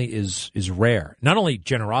 unfortunately, is rare. Not only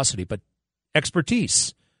generosity, but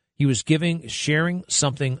expertise. He was sharing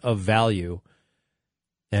something of value.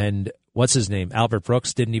 And what's his name? Albert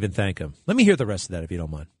Brooks didn't even thank him. Let me hear the rest of that, if you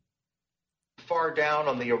don't mind. Far down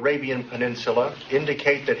on the Arabian Peninsula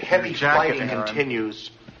indicate that heavy fighting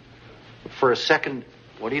continues. For a second,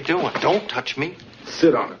 what are you doing? Don't touch me.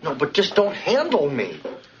 Sit on it. No, but just don't handle me.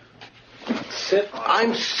 Sit on it.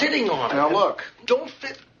 I'm sitting on it. Now look. Don't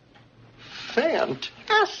fit.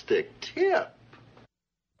 Fantastic tip.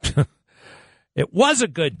 It was a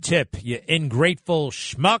good tip, you ingrateful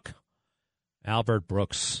schmuck. Albert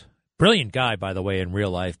Brooks. Brilliant guy, by the way, in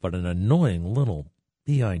real life, but an annoying little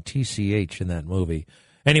bitch in that movie.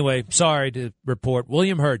 Anyway, sorry to report,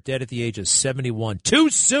 William Hurt dead at the age of 71. Too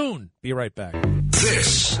soon. Be right back.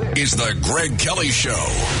 This is the Greg Kelly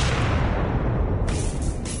Show.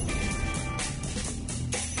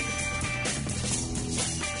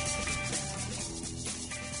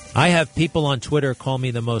 I have people on Twitter call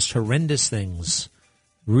me the most horrendous things.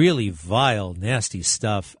 Really vile, nasty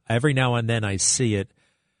stuff. Every now and then I see it.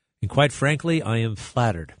 And quite frankly, I am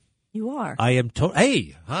flattered. You are. I am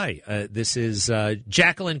Hey, hi. This is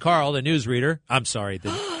Jacqueline Carl, the newsreader. I'm sorry. The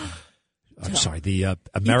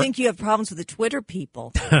You think you have problems with the Twitter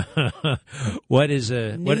people. What is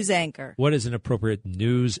a news anchor? What is an appropriate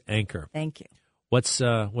news anchor? Thank you. What's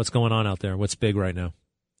going on out there? What's big right now?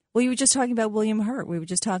 Well, you were just talking about William Hurt. We were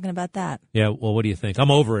just talking about that. Yeah, well, what do you think?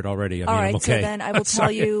 I'm over it already. All right, I'm okay. So then I will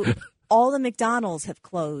tell you, all the McDonald's have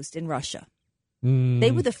closed in Russia.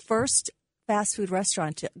 They were the first fast food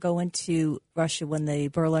restaurant to go into Russia when the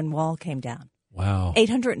Berlin Wall came down. Wow.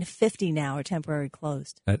 850 now are temporarily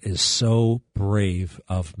closed. That is so brave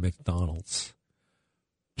of McDonald's.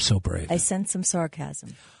 So brave. I sense some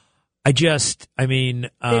sarcasm. They're going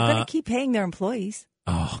to keep paying their employees.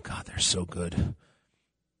 Oh, God, they're so good.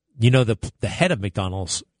 You know, the head of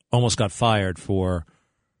McDonald's almost got fired for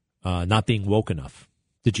not being woke enough.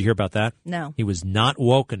 Did you hear about that? No. He was not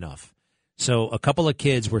woke enough. So a couple of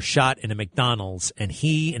kids were shot in a McDonald's, and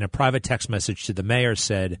he, in a private text message to the mayor,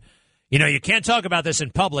 said, you know, you can't talk about this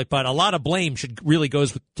in public, but a lot of blame really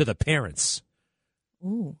goes to the parents.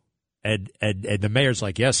 Ooh. And the mayor's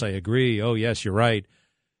like, yes, I agree. Oh, yes, you're right.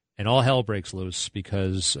 And all hell breaks loose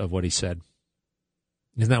because of what he said.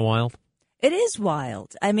 Isn't that wild? It is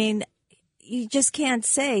wild. I mean, you just can't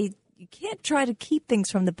you can't try to keep things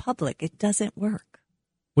from the public. It doesn't work.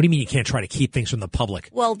 What do you mean you can't try to keep things from the public?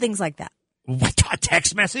 Well, things like that. What, a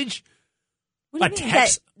text message? What do you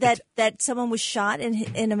mean? That someone was shot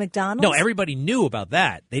in a McDonald's? No, everybody knew about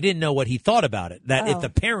that. They didn't know what he thought about it. That if the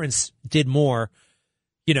parents did more,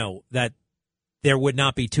 that there would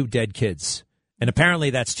not be 2 dead kids. And apparently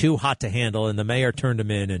that's too hot to handle, and the mayor turned him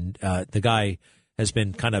in, and the guy has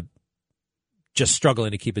been kind of just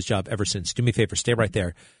struggling to keep his job ever since. Do me a favor, stay right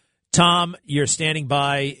there. Tom, you're standing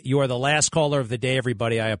by. You are the last caller of the day,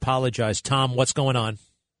 everybody. I apologize. Tom, what's going on?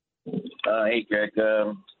 Hey, Greg.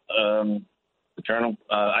 Eternal.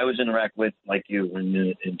 I was in Iraq like you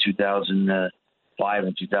in 2005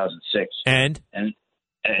 and 2006. And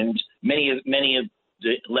many of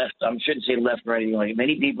the left, I shouldn't say left or anything, like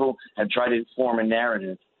many people have tried to form a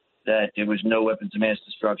narrative that there was no weapons of mass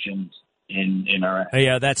destruction in Iraq.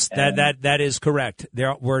 Yeah, that is correct.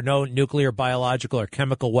 There were no nuclear, biological, or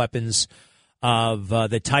chemical weapons of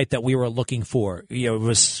the type that we were looking for. You know,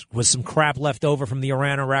 was some crap left over from the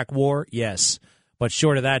Iran-Iraq war? Yes. But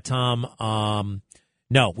short of that, Tom,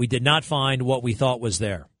 no, we did not find what we thought was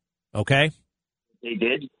there. Okay? They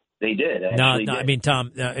did. They did. No, Did. I mean,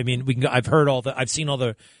 Tom, I've heard I've seen all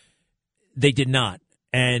the, they did not.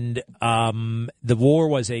 And the war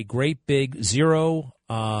was a great big zero,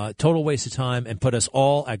 total waste of time and put us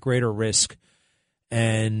all at greater risk.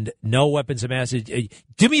 And no weapons of mass.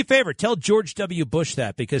 Do me a favor, tell George W. Bush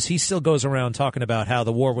that, because he still goes around talking about how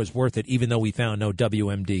the war was worth it, even though we found no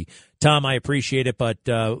WMD. Tom, I appreciate it, but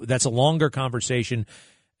that's a longer conversation,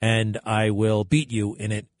 and I will beat you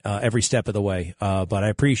in it every step of the way. But I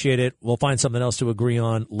appreciate it. We'll find something else to agree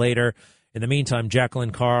on later. In the meantime,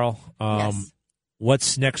 Jacqueline Carl, yes.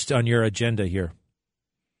 What's next on your agenda here?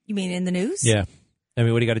 You mean in the news? Yeah. I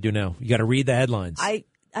mean, what do you got to do now? You got to read the headlines.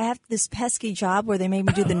 I have this pesky job where they made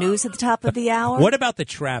me do the news at the top of the hour. What about the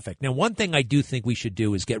traffic? Now, one thing I do think we should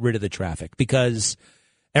do is get rid of the traffic, because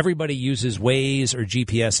everybody uses Waze or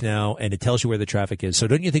GPS now, and it tells you where the traffic is. So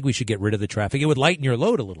don't you think we should get rid of the traffic? It would lighten your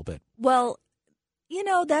load a little bit. Well,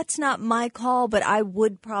 that's not my call, but I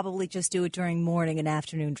would probably just do it during morning and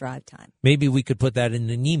afternoon drive time. Maybe we could put that in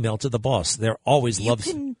an email to the boss. They're always You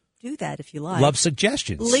can do that if you like. Love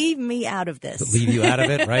suggestions. Leave me out of this. Leave you out of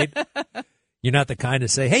it, right? You're not the kind to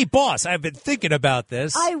say, hey, boss, I've been thinking about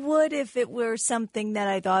this. I would if it were something that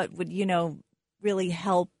I thought would, really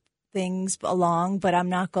help things along, but I'm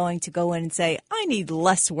not going to go in and say, I need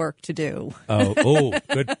less work to do. Oh,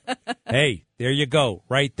 good. Hey, there you go.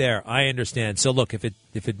 Right there. I understand. So, look, if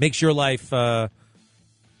it makes your life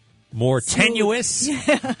more tenuous,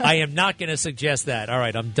 I am not going to suggest that. All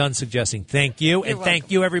right, I'm done suggesting. Thank you. And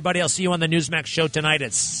thank you, everybody. I'll see you on the Newsmax show tonight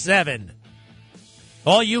at 7.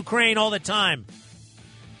 All Ukraine, all the time.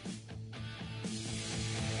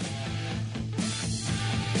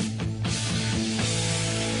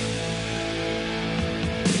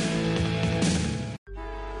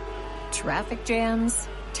 Traffic jams,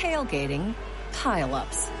 tailgating,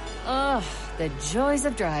 pileups. Ugh, the joys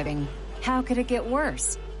of driving. How could it get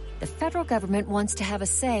worse? The federal government wants to have a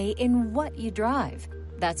say in what you drive.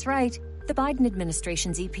 That's right. The Biden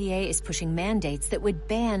administration's EPA is pushing mandates that would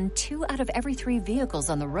ban 2 out of every 3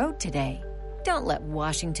 vehicles on the road today. Don't let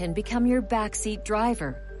Washington become your backseat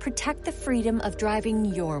driver. Protect the freedom of driving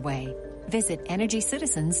your way. Visit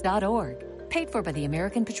EnergyCitizens.org. Paid for by the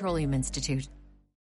American Petroleum Institute.